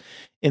Gospels.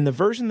 In the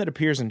version that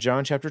appears in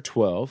John chapter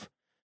 12,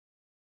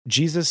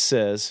 Jesus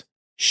says,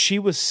 "She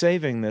was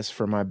saving this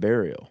for my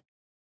burial."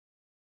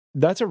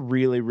 That's a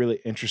really,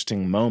 really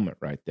interesting moment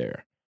right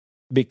there,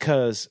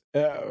 because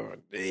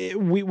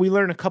we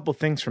learn a couple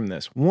things from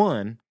this.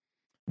 One,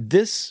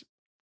 this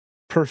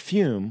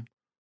perfume,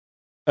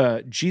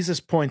 Jesus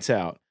points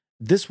out,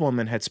 this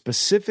woman had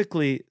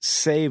specifically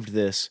saved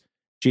this,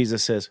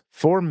 Jesus says,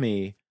 for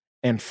me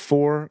and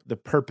for the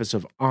purpose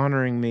of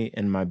honoring me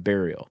in my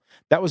burial.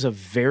 That was a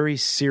very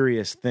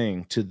serious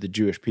thing to the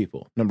Jewish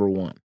people, number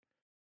one.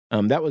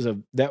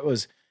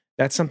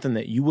 That's something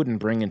that you wouldn't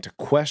bring into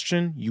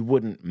question. You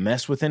wouldn't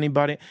mess with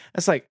anybody.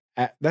 That's like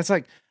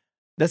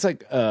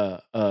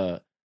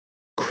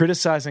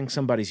criticizing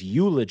somebody's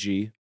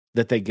eulogy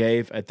that they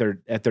gave at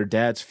their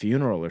dad's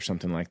funeral or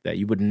something like that.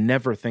 You would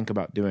never think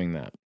about doing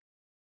that.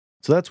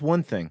 So that's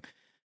one thing.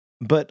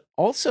 But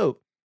also,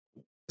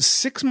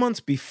 6 months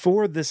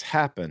before this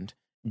happened,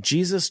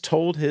 Jesus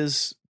told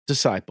his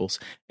disciples,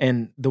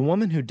 and the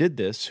woman who did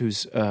this,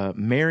 who's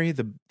Mary,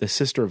 the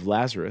sister of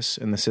Lazarus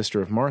and the sister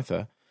of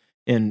Martha,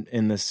 in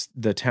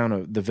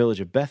the village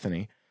of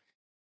Bethany,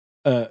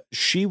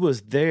 she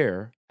was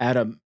there at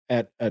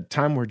a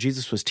time where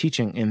Jesus was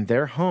teaching in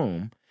their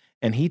home,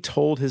 and he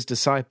told his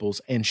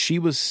disciples, and she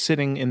was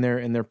sitting in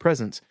their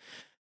presence,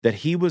 that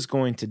he was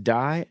going to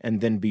die and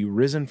then be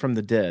risen from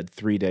the dead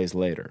 3 days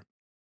later.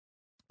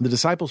 The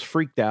disciples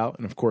freaked out,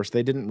 and of course,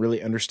 they didn't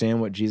really understand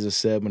what Jesus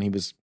said when he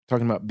was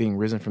talking about being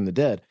risen from the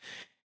dead.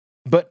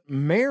 But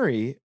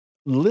Mary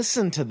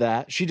listened to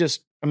that.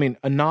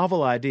 A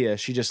novel idea.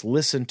 She just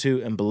listened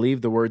to and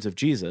believed the words of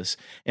Jesus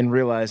and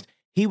realized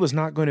he was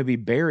not going to be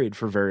buried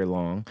for very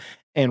long,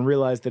 and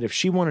realized that if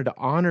she wanted to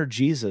honor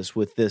Jesus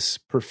with this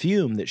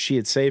perfume that she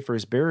had saved for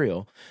his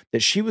burial,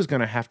 that she was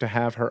going to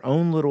have her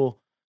own little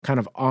kind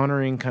of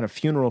honoring kind of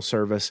funeral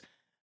service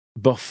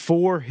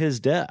before his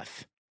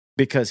death,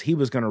 because he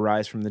was going to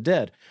rise from the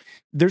dead.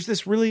 There's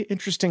this really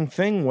interesting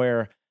thing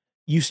where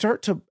you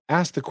start to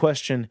ask the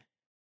question,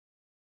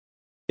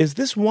 is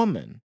this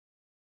woman,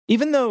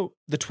 even though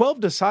the 12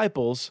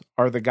 disciples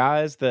are the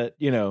guys that,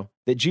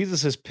 that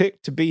Jesus has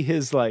picked to be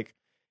his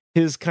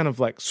kind of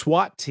like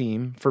SWAT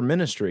team for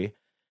ministry,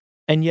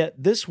 and yet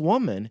this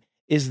woman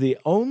is the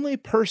only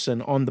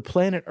person on the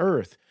planet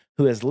Earth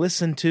who has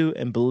listened to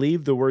and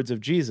believed the words of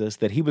Jesus,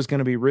 that he was going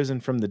to be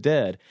risen from the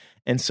dead.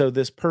 And so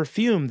this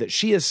perfume that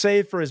she has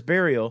saved for his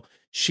burial,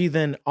 she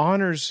then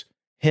honors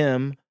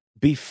him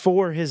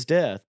before his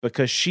death,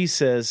 because she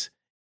says,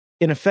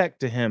 in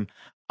effect, to him,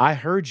 I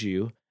heard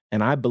you,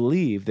 and I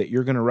believe that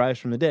you're going to rise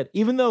from the dead.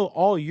 Even though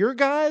all your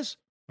guys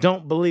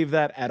don't believe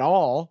that at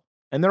all,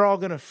 and they're all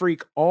going to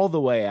freak all the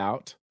way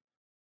out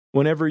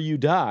whenever you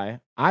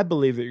die, I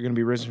believe that you're going to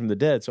be risen from the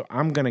dead, so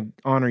I'm going to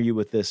honor you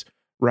with this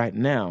right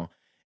now.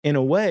 In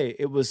a way,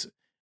 it was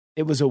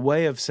a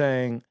way of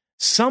saying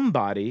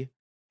somebody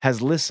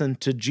has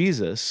listened to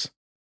Jesus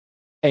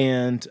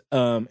and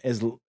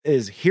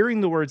is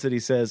hearing the words that he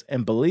says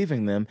and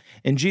believing them.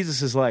 And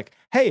Jesus is like,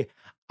 hey,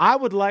 I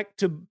would like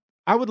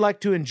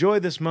to enjoy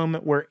this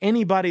moment where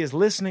anybody is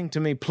listening to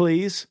me,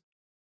 please.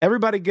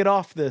 Everybody get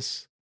off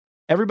this.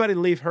 Everybody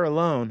leave her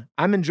alone.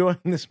 I'm enjoying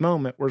this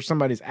moment where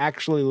somebody's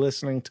actually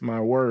listening to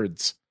my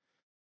words.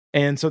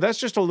 And so that's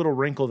just a little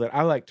wrinkle that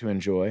I like to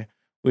enjoy,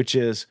 which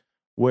is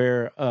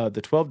where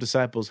the 12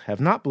 disciples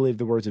have not believed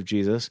the words of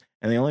Jesus,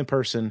 and the only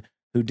person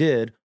who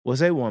did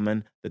was a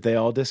woman that they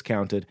all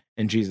discounted,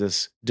 and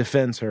Jesus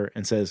defends her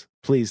and says,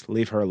 please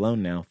leave her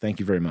alone now. Thank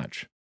you very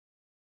much.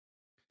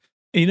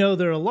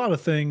 There are a lot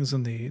of things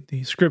in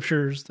the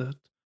scriptures that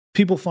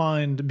people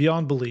find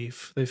beyond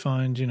belief. They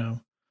find,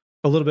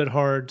 a little bit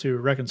hard to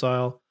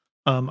reconcile.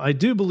 I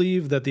do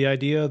believe that the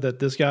idea that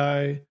this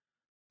guy,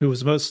 who was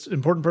the most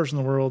important person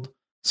in the world,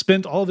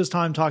 spent all of his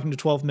time talking to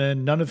 12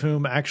 men, none of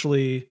whom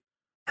actually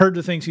heard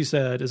the things he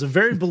said, is a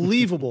very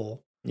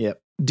believable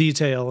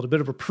detail, and a bit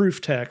of a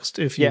proof text,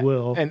 if you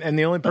will. And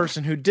the only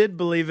person who did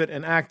believe it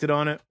and acted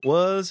on it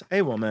was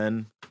a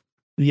woman.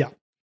 Yeah.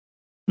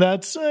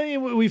 That's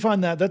we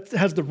find that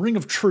has the ring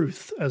of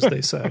truth, as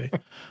they say.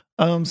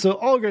 So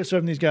all great stuff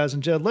from these guys.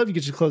 And Jed, let me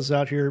get you to close this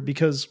out here,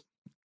 because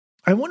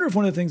I wonder if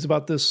one of the things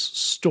about this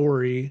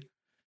story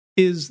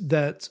is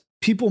that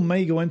people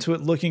may go into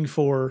it looking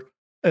for,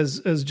 as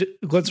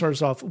Glenn started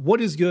us off,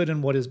 what is good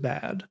and what is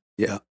bad.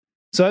 Yeah.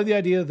 So I have the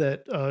idea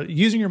that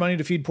using your money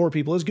to feed poor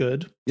people is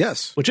good.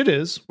 Yes. Which it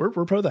is. We're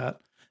pro that.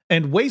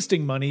 And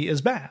wasting money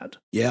is bad.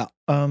 Yeah.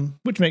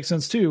 Which makes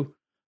sense too.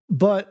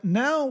 But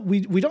now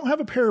we don't have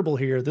a parable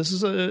here. This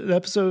is an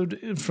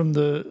episode from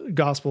the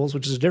Gospels,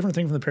 which is a different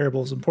thing from the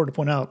parables. Important to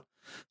point out.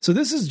 So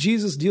this is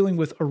Jesus dealing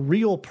with a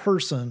real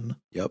person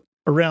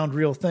around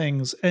real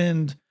things.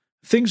 And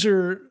things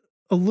are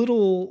a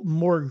little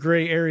more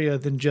gray area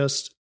than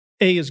just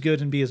A is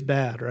good and B is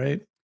bad,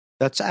 right?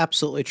 That's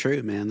absolutely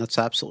true, man. That's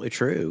absolutely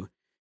true.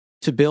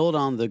 To build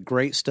on the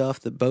great stuff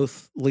that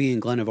both Lee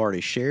and Glenn have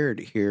already shared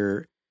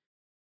here,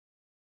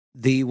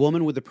 the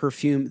woman with the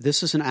perfume,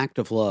 this is an act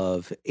of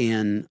love,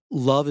 and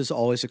love is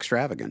always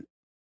extravagant.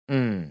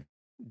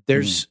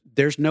 There's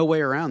no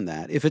way around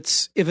that. If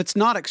it's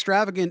not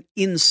extravagant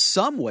in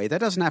some way,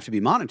 that doesn't have to be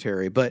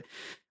monetary, but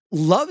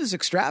love is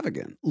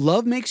extravagant.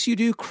 Love makes you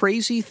do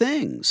crazy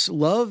things.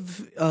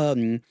 Love,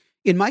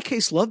 in my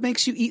case, love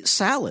makes you eat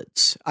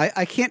salads.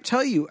 I can't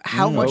tell you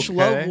how much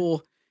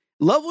love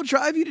Love will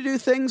drive you to do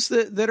things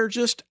that are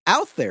just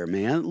out there,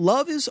 man.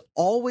 Love is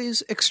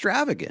always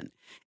extravagant.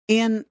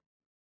 And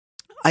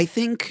I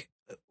think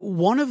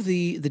one of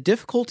the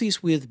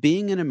difficulties with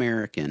being an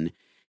American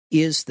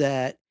is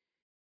that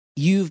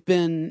you've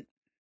been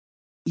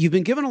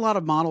given a lot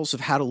of models of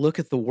how to look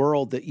at the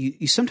world that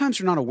you sometimes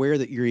are not aware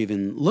that you're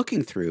even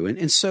looking through.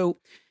 And so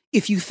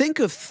if you think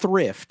of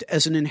thrift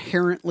as an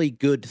inherently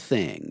good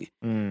thing,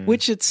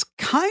 which it's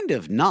kind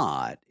of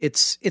not,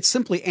 it's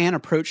simply an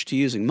approach to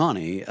using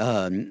money.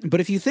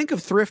 But if you think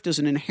of thrift as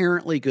an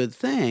inherently good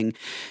thing,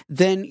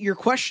 then your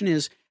question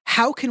is,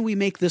 how can we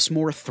make this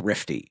more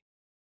thrifty?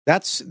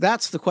 That's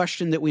the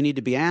question that we need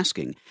to be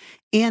asking.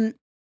 And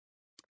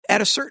at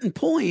a certain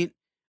point,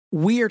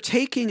 we are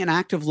taking an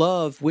act of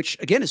love, which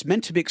again is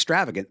meant to be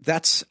extravagant.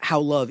 That's how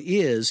love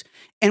is.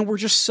 And we're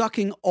just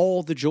sucking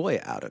all the joy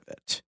out of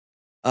it.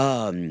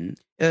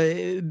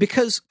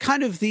 Because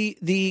kind of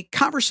the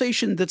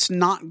conversation that's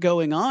not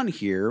going on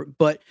here,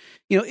 but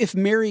if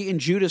Mary and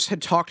Judas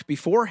had talked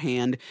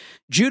beforehand,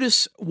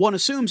 Judas, one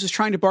assumes, is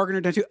trying to bargain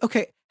her down to,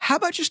 okay, how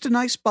about just a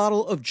nice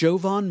bottle of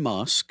Jovan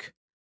Musk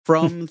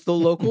from the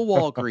local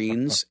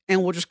Walgreens,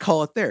 and we'll just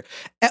call it there.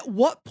 At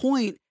what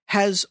point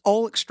has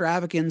all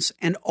extravagance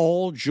and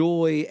all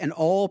joy and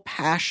all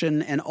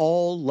passion and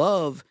all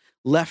love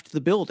left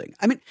the building?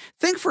 I mean,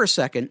 think for a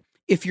second,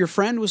 if your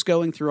friend was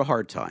going through a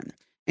hard time,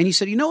 and you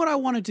said, you know what I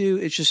want to do?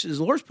 It's just, as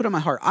the Lord's put on my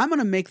heart, I'm going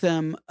to make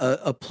them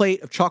a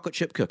plate of chocolate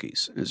chip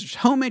cookies. It's just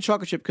homemade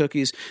chocolate chip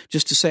cookies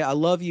just to say, I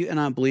love you and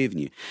I believe in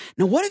you.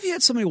 Now, what if you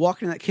had somebody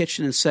walk into that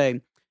kitchen and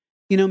say,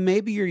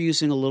 maybe you're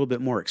using a little bit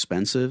more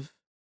expensive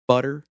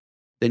butter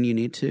than you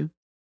need to?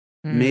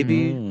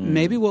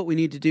 Maybe what we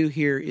need to do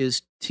here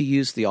is to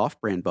use the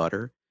off-brand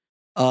butter.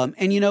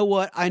 And you know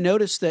what? I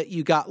noticed that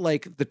you got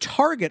like the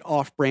Target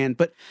off-brand,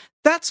 but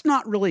that's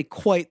not really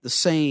quite the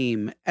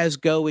same as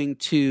going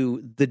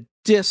to the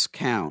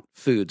discount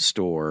food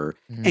store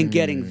and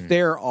getting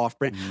their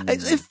off-brand.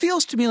 It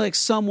feels to me like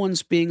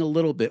someone's being a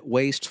little bit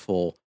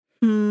wasteful.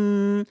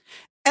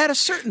 At a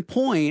certain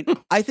point,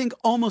 I think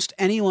almost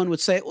anyone would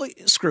say, well,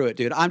 screw it,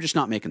 dude. I'm just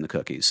not making the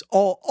cookies.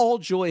 All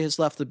joy has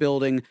left the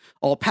building.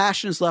 All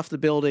passion has left the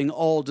building.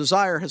 All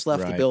desire has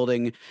left the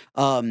building.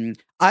 I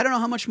don't know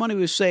how much money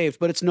we've saved,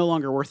 but it's no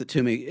longer worth it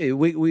to me.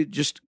 We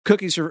just,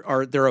 cookies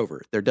are they're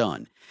over. They're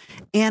done.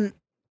 And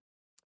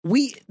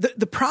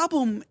the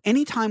problem,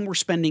 anytime we're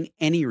spending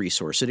any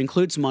resource, it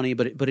includes money,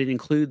 but it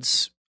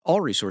includes all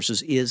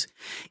resources, is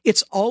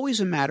it's always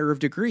a matter of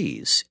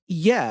degrees.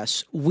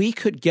 Yes, we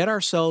could get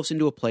ourselves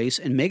into a place,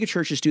 and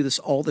megachurches do this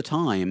all the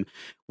time,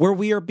 where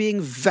we are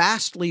being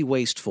vastly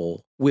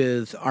wasteful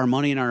with our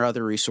money and our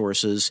other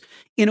resources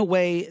in a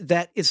way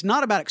that it's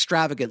not about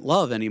extravagant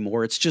love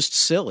anymore. It's just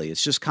silly.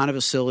 It's just kind of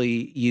a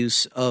silly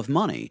use of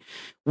money.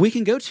 We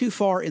can go too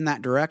far in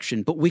that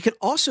direction, but we can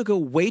also go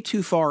way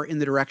too far in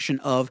the direction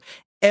of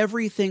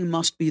everything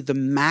must be the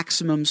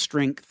maximum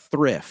strength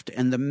thrift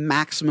and the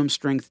maximum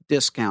strength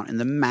discount and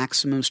the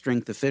maximum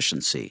strength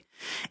efficiency.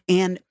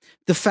 And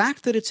the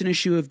fact that it's an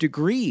issue of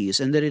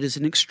degrees and that it is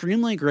an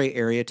extremely gray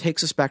area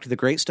takes us back to the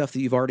great stuff that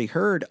you've already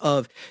heard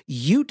of.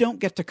 You don't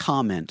get to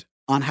comment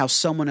on how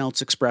someone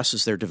else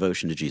expresses their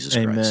devotion to Jesus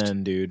Christ.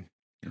 Amen, dude.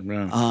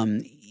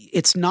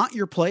 It's not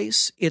your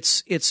place.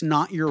 It's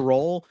not your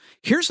role.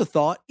 Here's a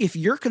thought. If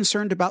you're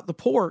concerned about the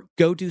poor,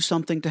 go do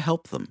something to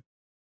help them.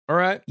 All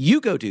right.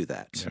 You go do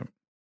that.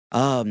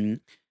 Yep.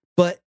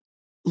 But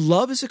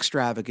love is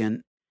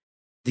extravagant.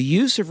 The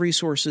use of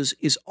resources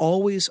is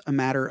always a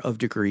matter of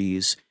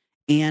degrees.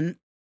 And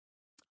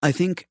I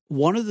think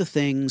one of the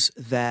things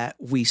that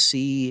we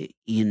see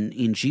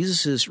in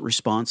Jesus's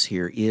response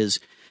here is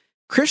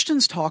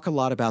Christians talk a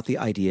lot about the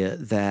idea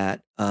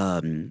that,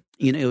 a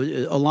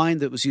line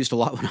that was used a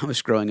lot when I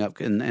was growing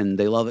up, and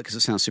they love it because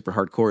it sounds super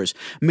hardcore, is,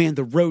 man,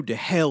 the road to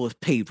hell is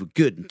paved with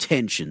good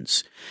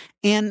intentions.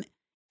 And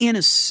in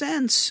a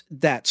sense,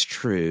 that's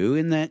true,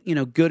 in that,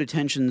 good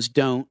intentions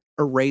don't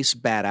erase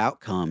bad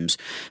outcomes.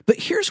 But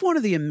here's one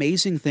of the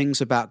amazing things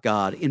about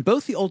God in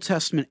both the Old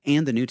Testament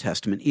and the New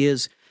Testament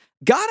is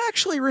God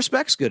actually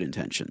respects good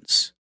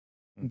intentions.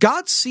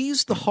 God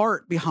sees the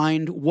heart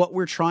behind what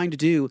we're trying to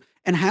do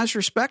and has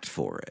respect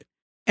for it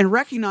and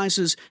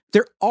recognizes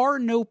there are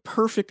no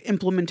perfect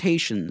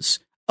implementations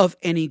of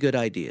any good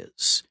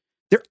ideas.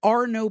 There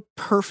are no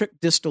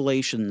perfect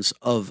distillations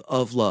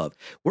of love.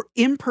 We're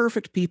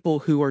imperfect people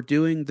who are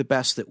doing the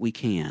best that we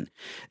can.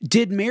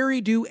 Did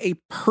Mary do a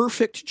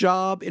perfect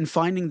job in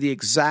finding the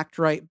exact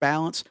right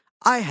balance?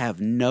 I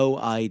have no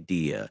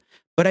idea.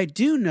 But I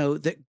do know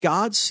that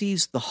God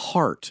sees the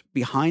heart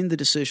behind the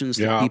decisions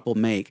that people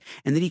make,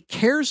 and that he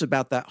cares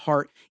about that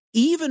heart,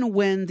 even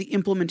when the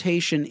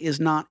implementation is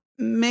not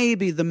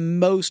maybe the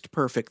most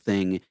perfect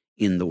thing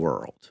in the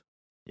world.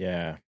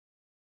 Yeah.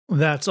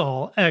 That's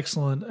all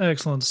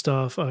excellent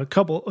stuff. A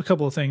couple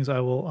of things I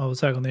will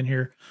tackle in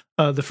here.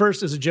 The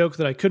first is a joke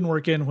that I couldn't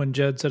work in when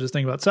Jed said his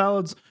thing about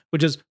salads,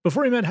 which is,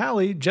 before he met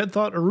Hallie, Jed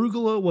thought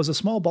arugula was a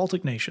small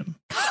Baltic nation.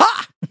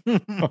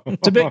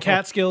 It's a bit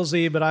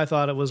Catskillsy, but I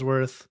thought it was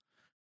worth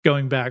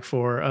going back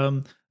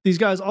for. These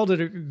guys all did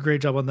a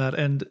great job on that.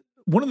 And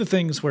one of the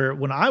things where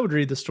when I would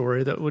read the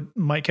story that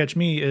might catch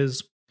me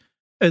is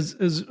as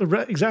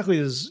exactly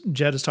as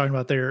Jed is talking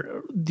about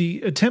there,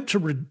 the attempt to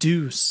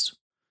reduce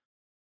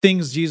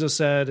things Jesus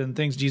said and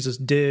things Jesus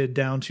did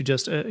down to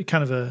just a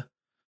kind of a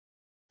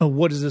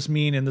what does this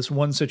mean in this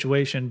one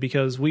situation?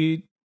 Because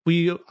we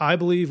talk about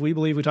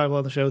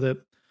on the show that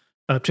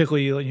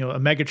particularly, a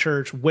mega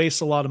church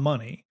wastes a lot of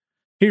money.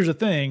 Here's the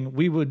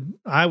thing: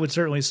 I would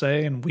certainly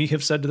say, and we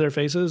have said to their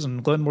faces,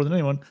 and Glenn more than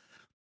anyone,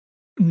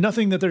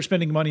 nothing that they're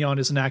spending money on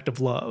is an act of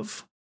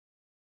love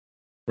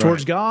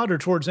towards God or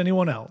towards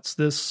anyone else.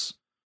 The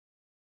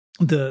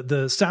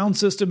sound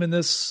system in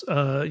this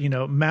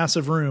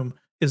massive room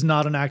is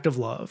not an act of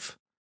love.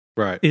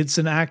 Right. It's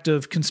an act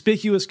of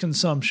conspicuous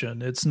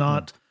consumption. It's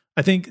not.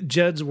 I think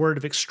Jed's word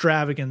of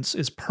extravagance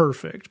is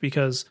perfect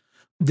because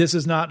this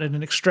is not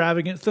an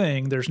extravagant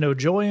thing. There's no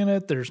joy in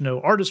it. There's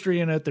no artistry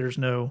in it. There's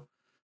no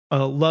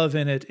love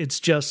in it. It's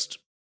just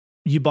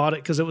you bought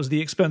it because it was the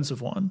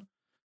expensive one.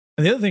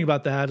 And the other thing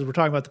about that is we're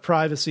talking about the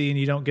privacy, and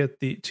you don't get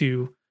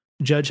to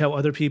judge how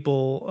other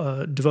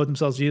people devote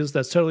themselves to Jesus.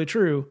 That's totally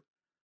true.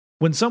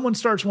 When someone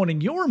starts wanting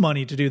your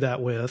money to do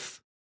that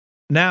with,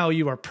 now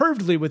you are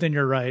perfectly within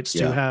your rights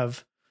to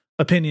have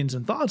opinions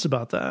and thoughts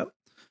about that.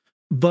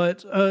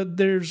 But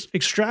there's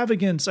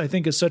extravagance, I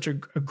think, is such a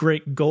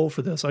great goal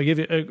for this. I'll give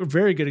you a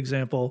very good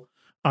example.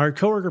 Our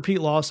coworker, Pete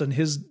Lawson,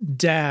 his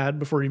dad,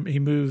 before he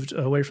moved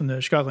away from the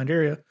Chicagoland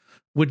area,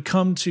 would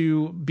come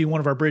to be one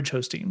of our bridge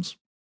host teams.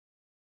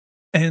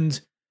 And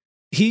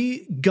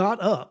he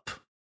got up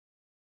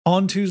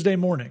on Tuesday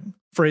morning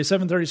for a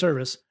 7:30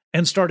 service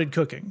and started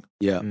cooking.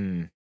 Yeah.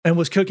 And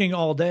was cooking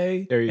all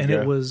day. There you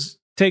go. It was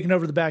taking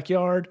over the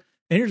backyard.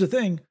 And here's the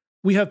thing.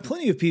 We have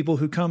plenty of people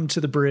who come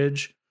to the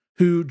bridge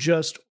who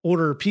just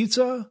order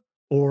pizza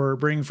or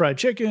bring fried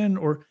chicken,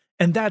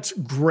 and that's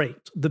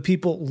great. The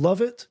people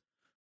love it.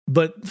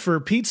 But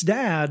for Pete's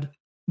dad,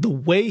 the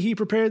way he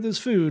prepared this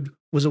food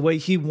was a way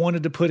he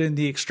wanted to put in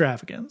the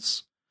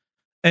extravagance.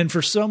 And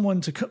for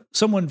someone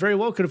very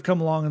well could have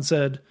come along and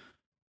said,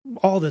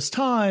 all this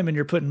time and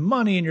you're putting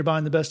money and you're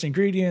buying the best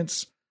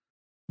ingredients,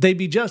 they'd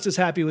be just as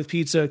happy with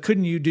pizza.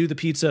 Couldn't you do the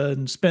pizza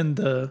and spend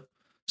the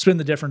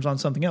difference on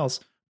something else?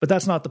 But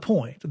that's not the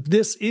point.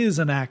 This is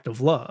an act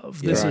of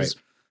love. This is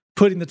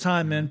putting the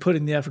time in,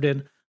 putting the effort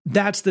in.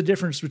 That's the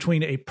difference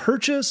between a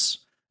purchase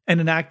and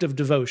an act of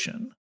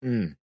devotion.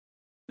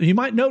 You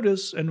might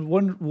notice, and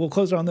we'll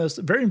close on this,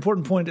 a very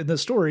important point in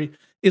this story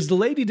is the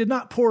lady did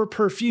not pour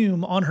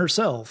perfume on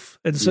herself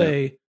and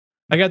say,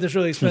 I got this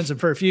really expensive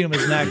perfume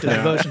as an act of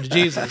devotion to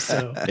Jesus.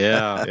 So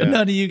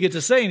none of you get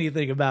to say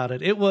anything about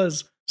it. It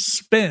was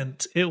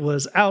spent. It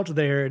was out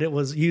there, and it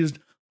was used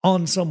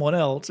on someone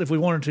else. If we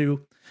wanted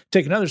to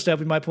take another step,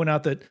 we might point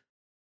out that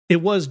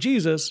it was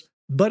Jesus,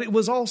 but it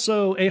was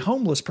also a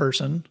homeless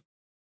person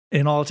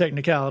in all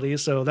technicality.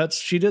 So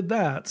she did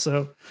that.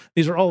 So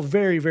these are all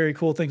very, very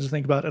cool things to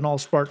think about, and all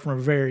sparked from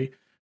a very,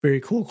 very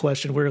cool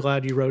question. We're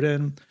glad you wrote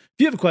in. If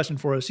you have a question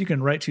for us, you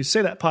can write to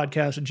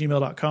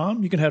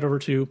saythatpodcast@gmail.com. You can head over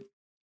to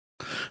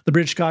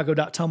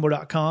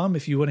thebridgechicago.tumblr.com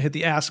if you want to hit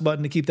the ask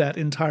button to keep that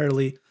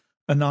entirely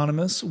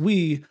anonymous.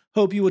 We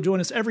hope you will join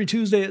us every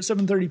Tuesday at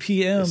 7:30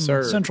 p.m.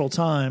 Central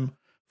Time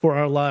for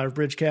our live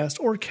Bridgecast,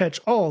 or catch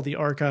all the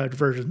archived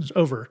versions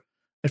over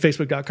at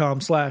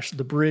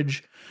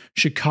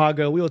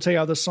facebook.com/thebridgechicago. We will take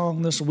out this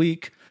song this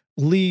week.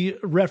 Lee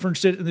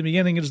referenced it in the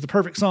beginning. It is the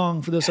perfect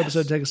song for this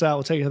episode to take us out.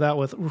 We'll take it out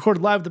with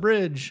recorded live at the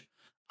bridge.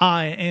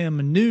 I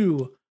Am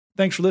New.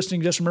 Thanks for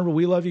listening. Just remember,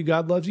 we love you.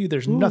 God loves you.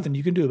 There's nothing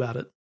you can do about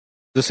it.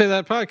 To Say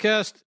That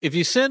Podcast, if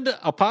you send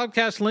a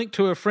podcast link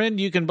to a friend,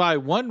 you can buy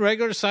one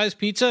regular-sized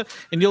pizza,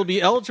 and you'll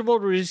be eligible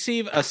to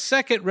receive a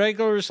second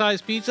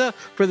regular-sized pizza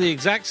for the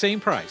exact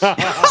same price. Let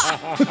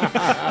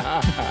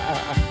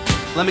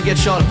me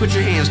get y'all to put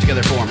your hands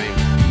together for me.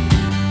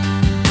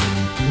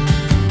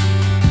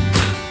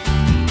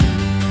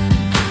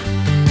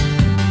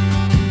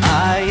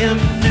 I am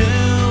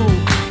new.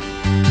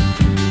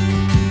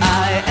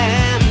 I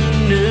am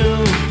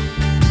new.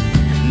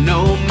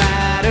 No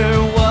matter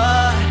what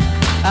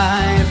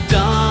I've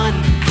done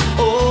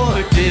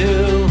or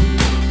do,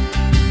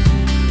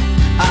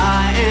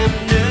 I am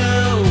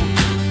new.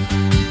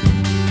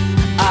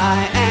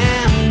 I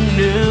am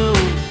new.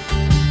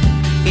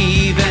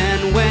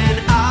 Even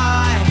when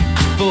I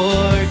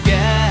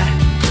forget,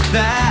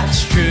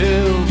 that's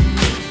true.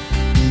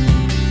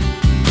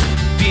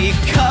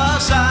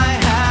 Because I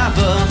have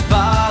a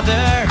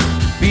father,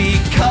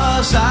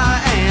 because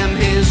I am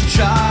his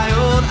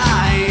child,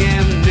 I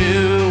am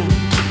new.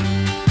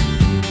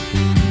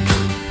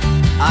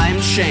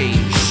 I'm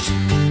changed.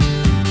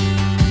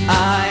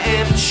 I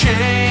am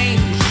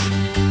changed.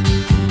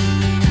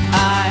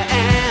 I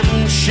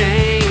am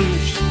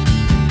changed.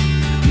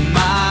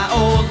 My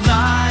old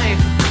life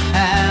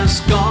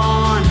has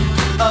gone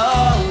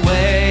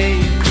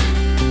away.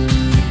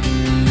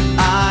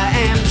 I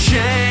am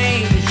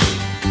changed.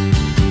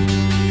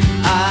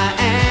 I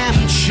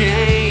am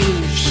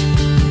changed.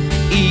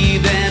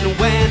 Even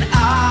when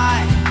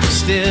I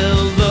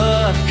still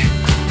look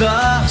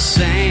the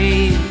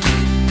same.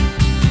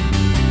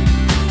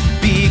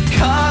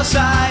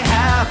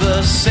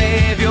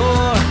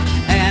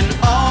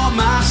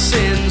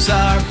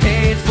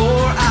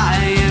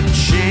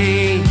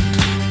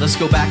 Let's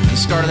go back to the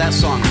start of that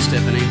song, Miss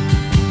Tiffany.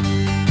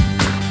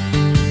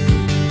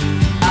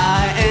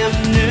 I am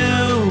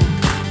new.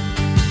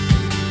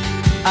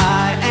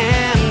 I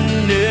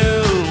am new.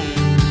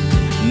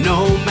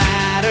 No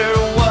matter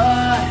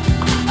what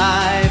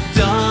I've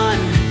done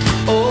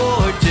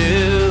or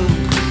do,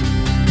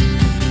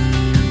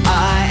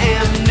 I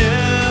am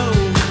new.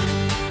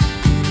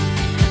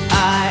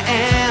 I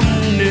am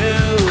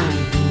new.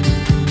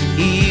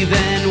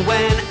 Even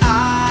when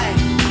I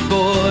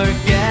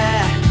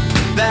forget,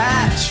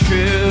 that's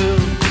true.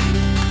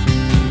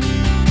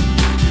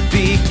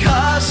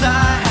 Because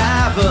I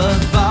have a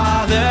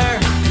Father,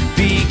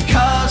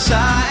 because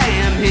I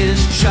am His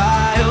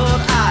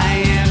child,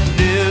 I am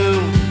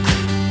new.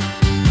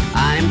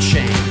 I am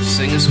changed.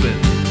 Sing this with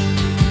me.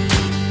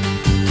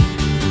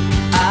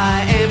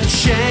 I am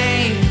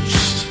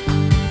changed.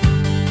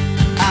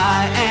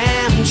 I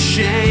am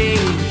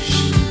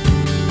changed.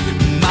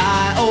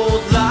 My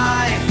old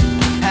life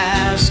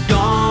has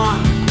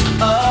gone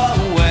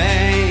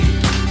away.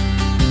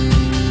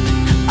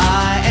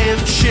 I am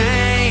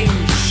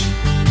changed.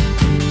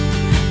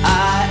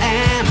 I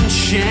am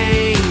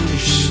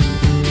changed.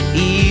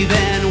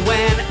 Even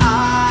when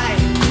I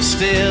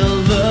still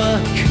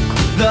look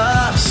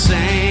the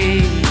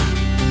same.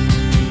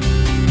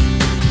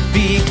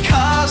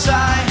 Because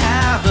I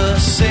have a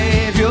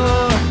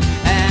Savior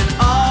and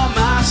all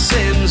my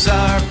sins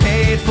are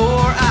paid for,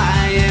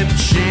 I am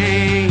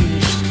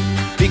changed.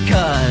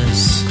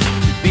 Because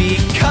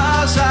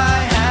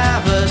I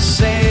have a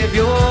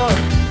Savior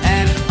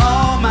and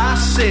all my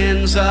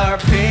sins are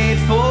paid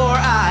for,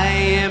 I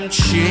am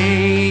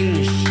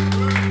changed.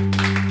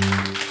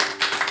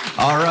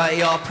 All right,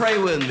 y'all, pray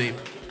with me.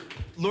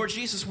 Lord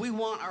Jesus, we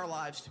want our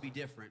lives to be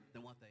different.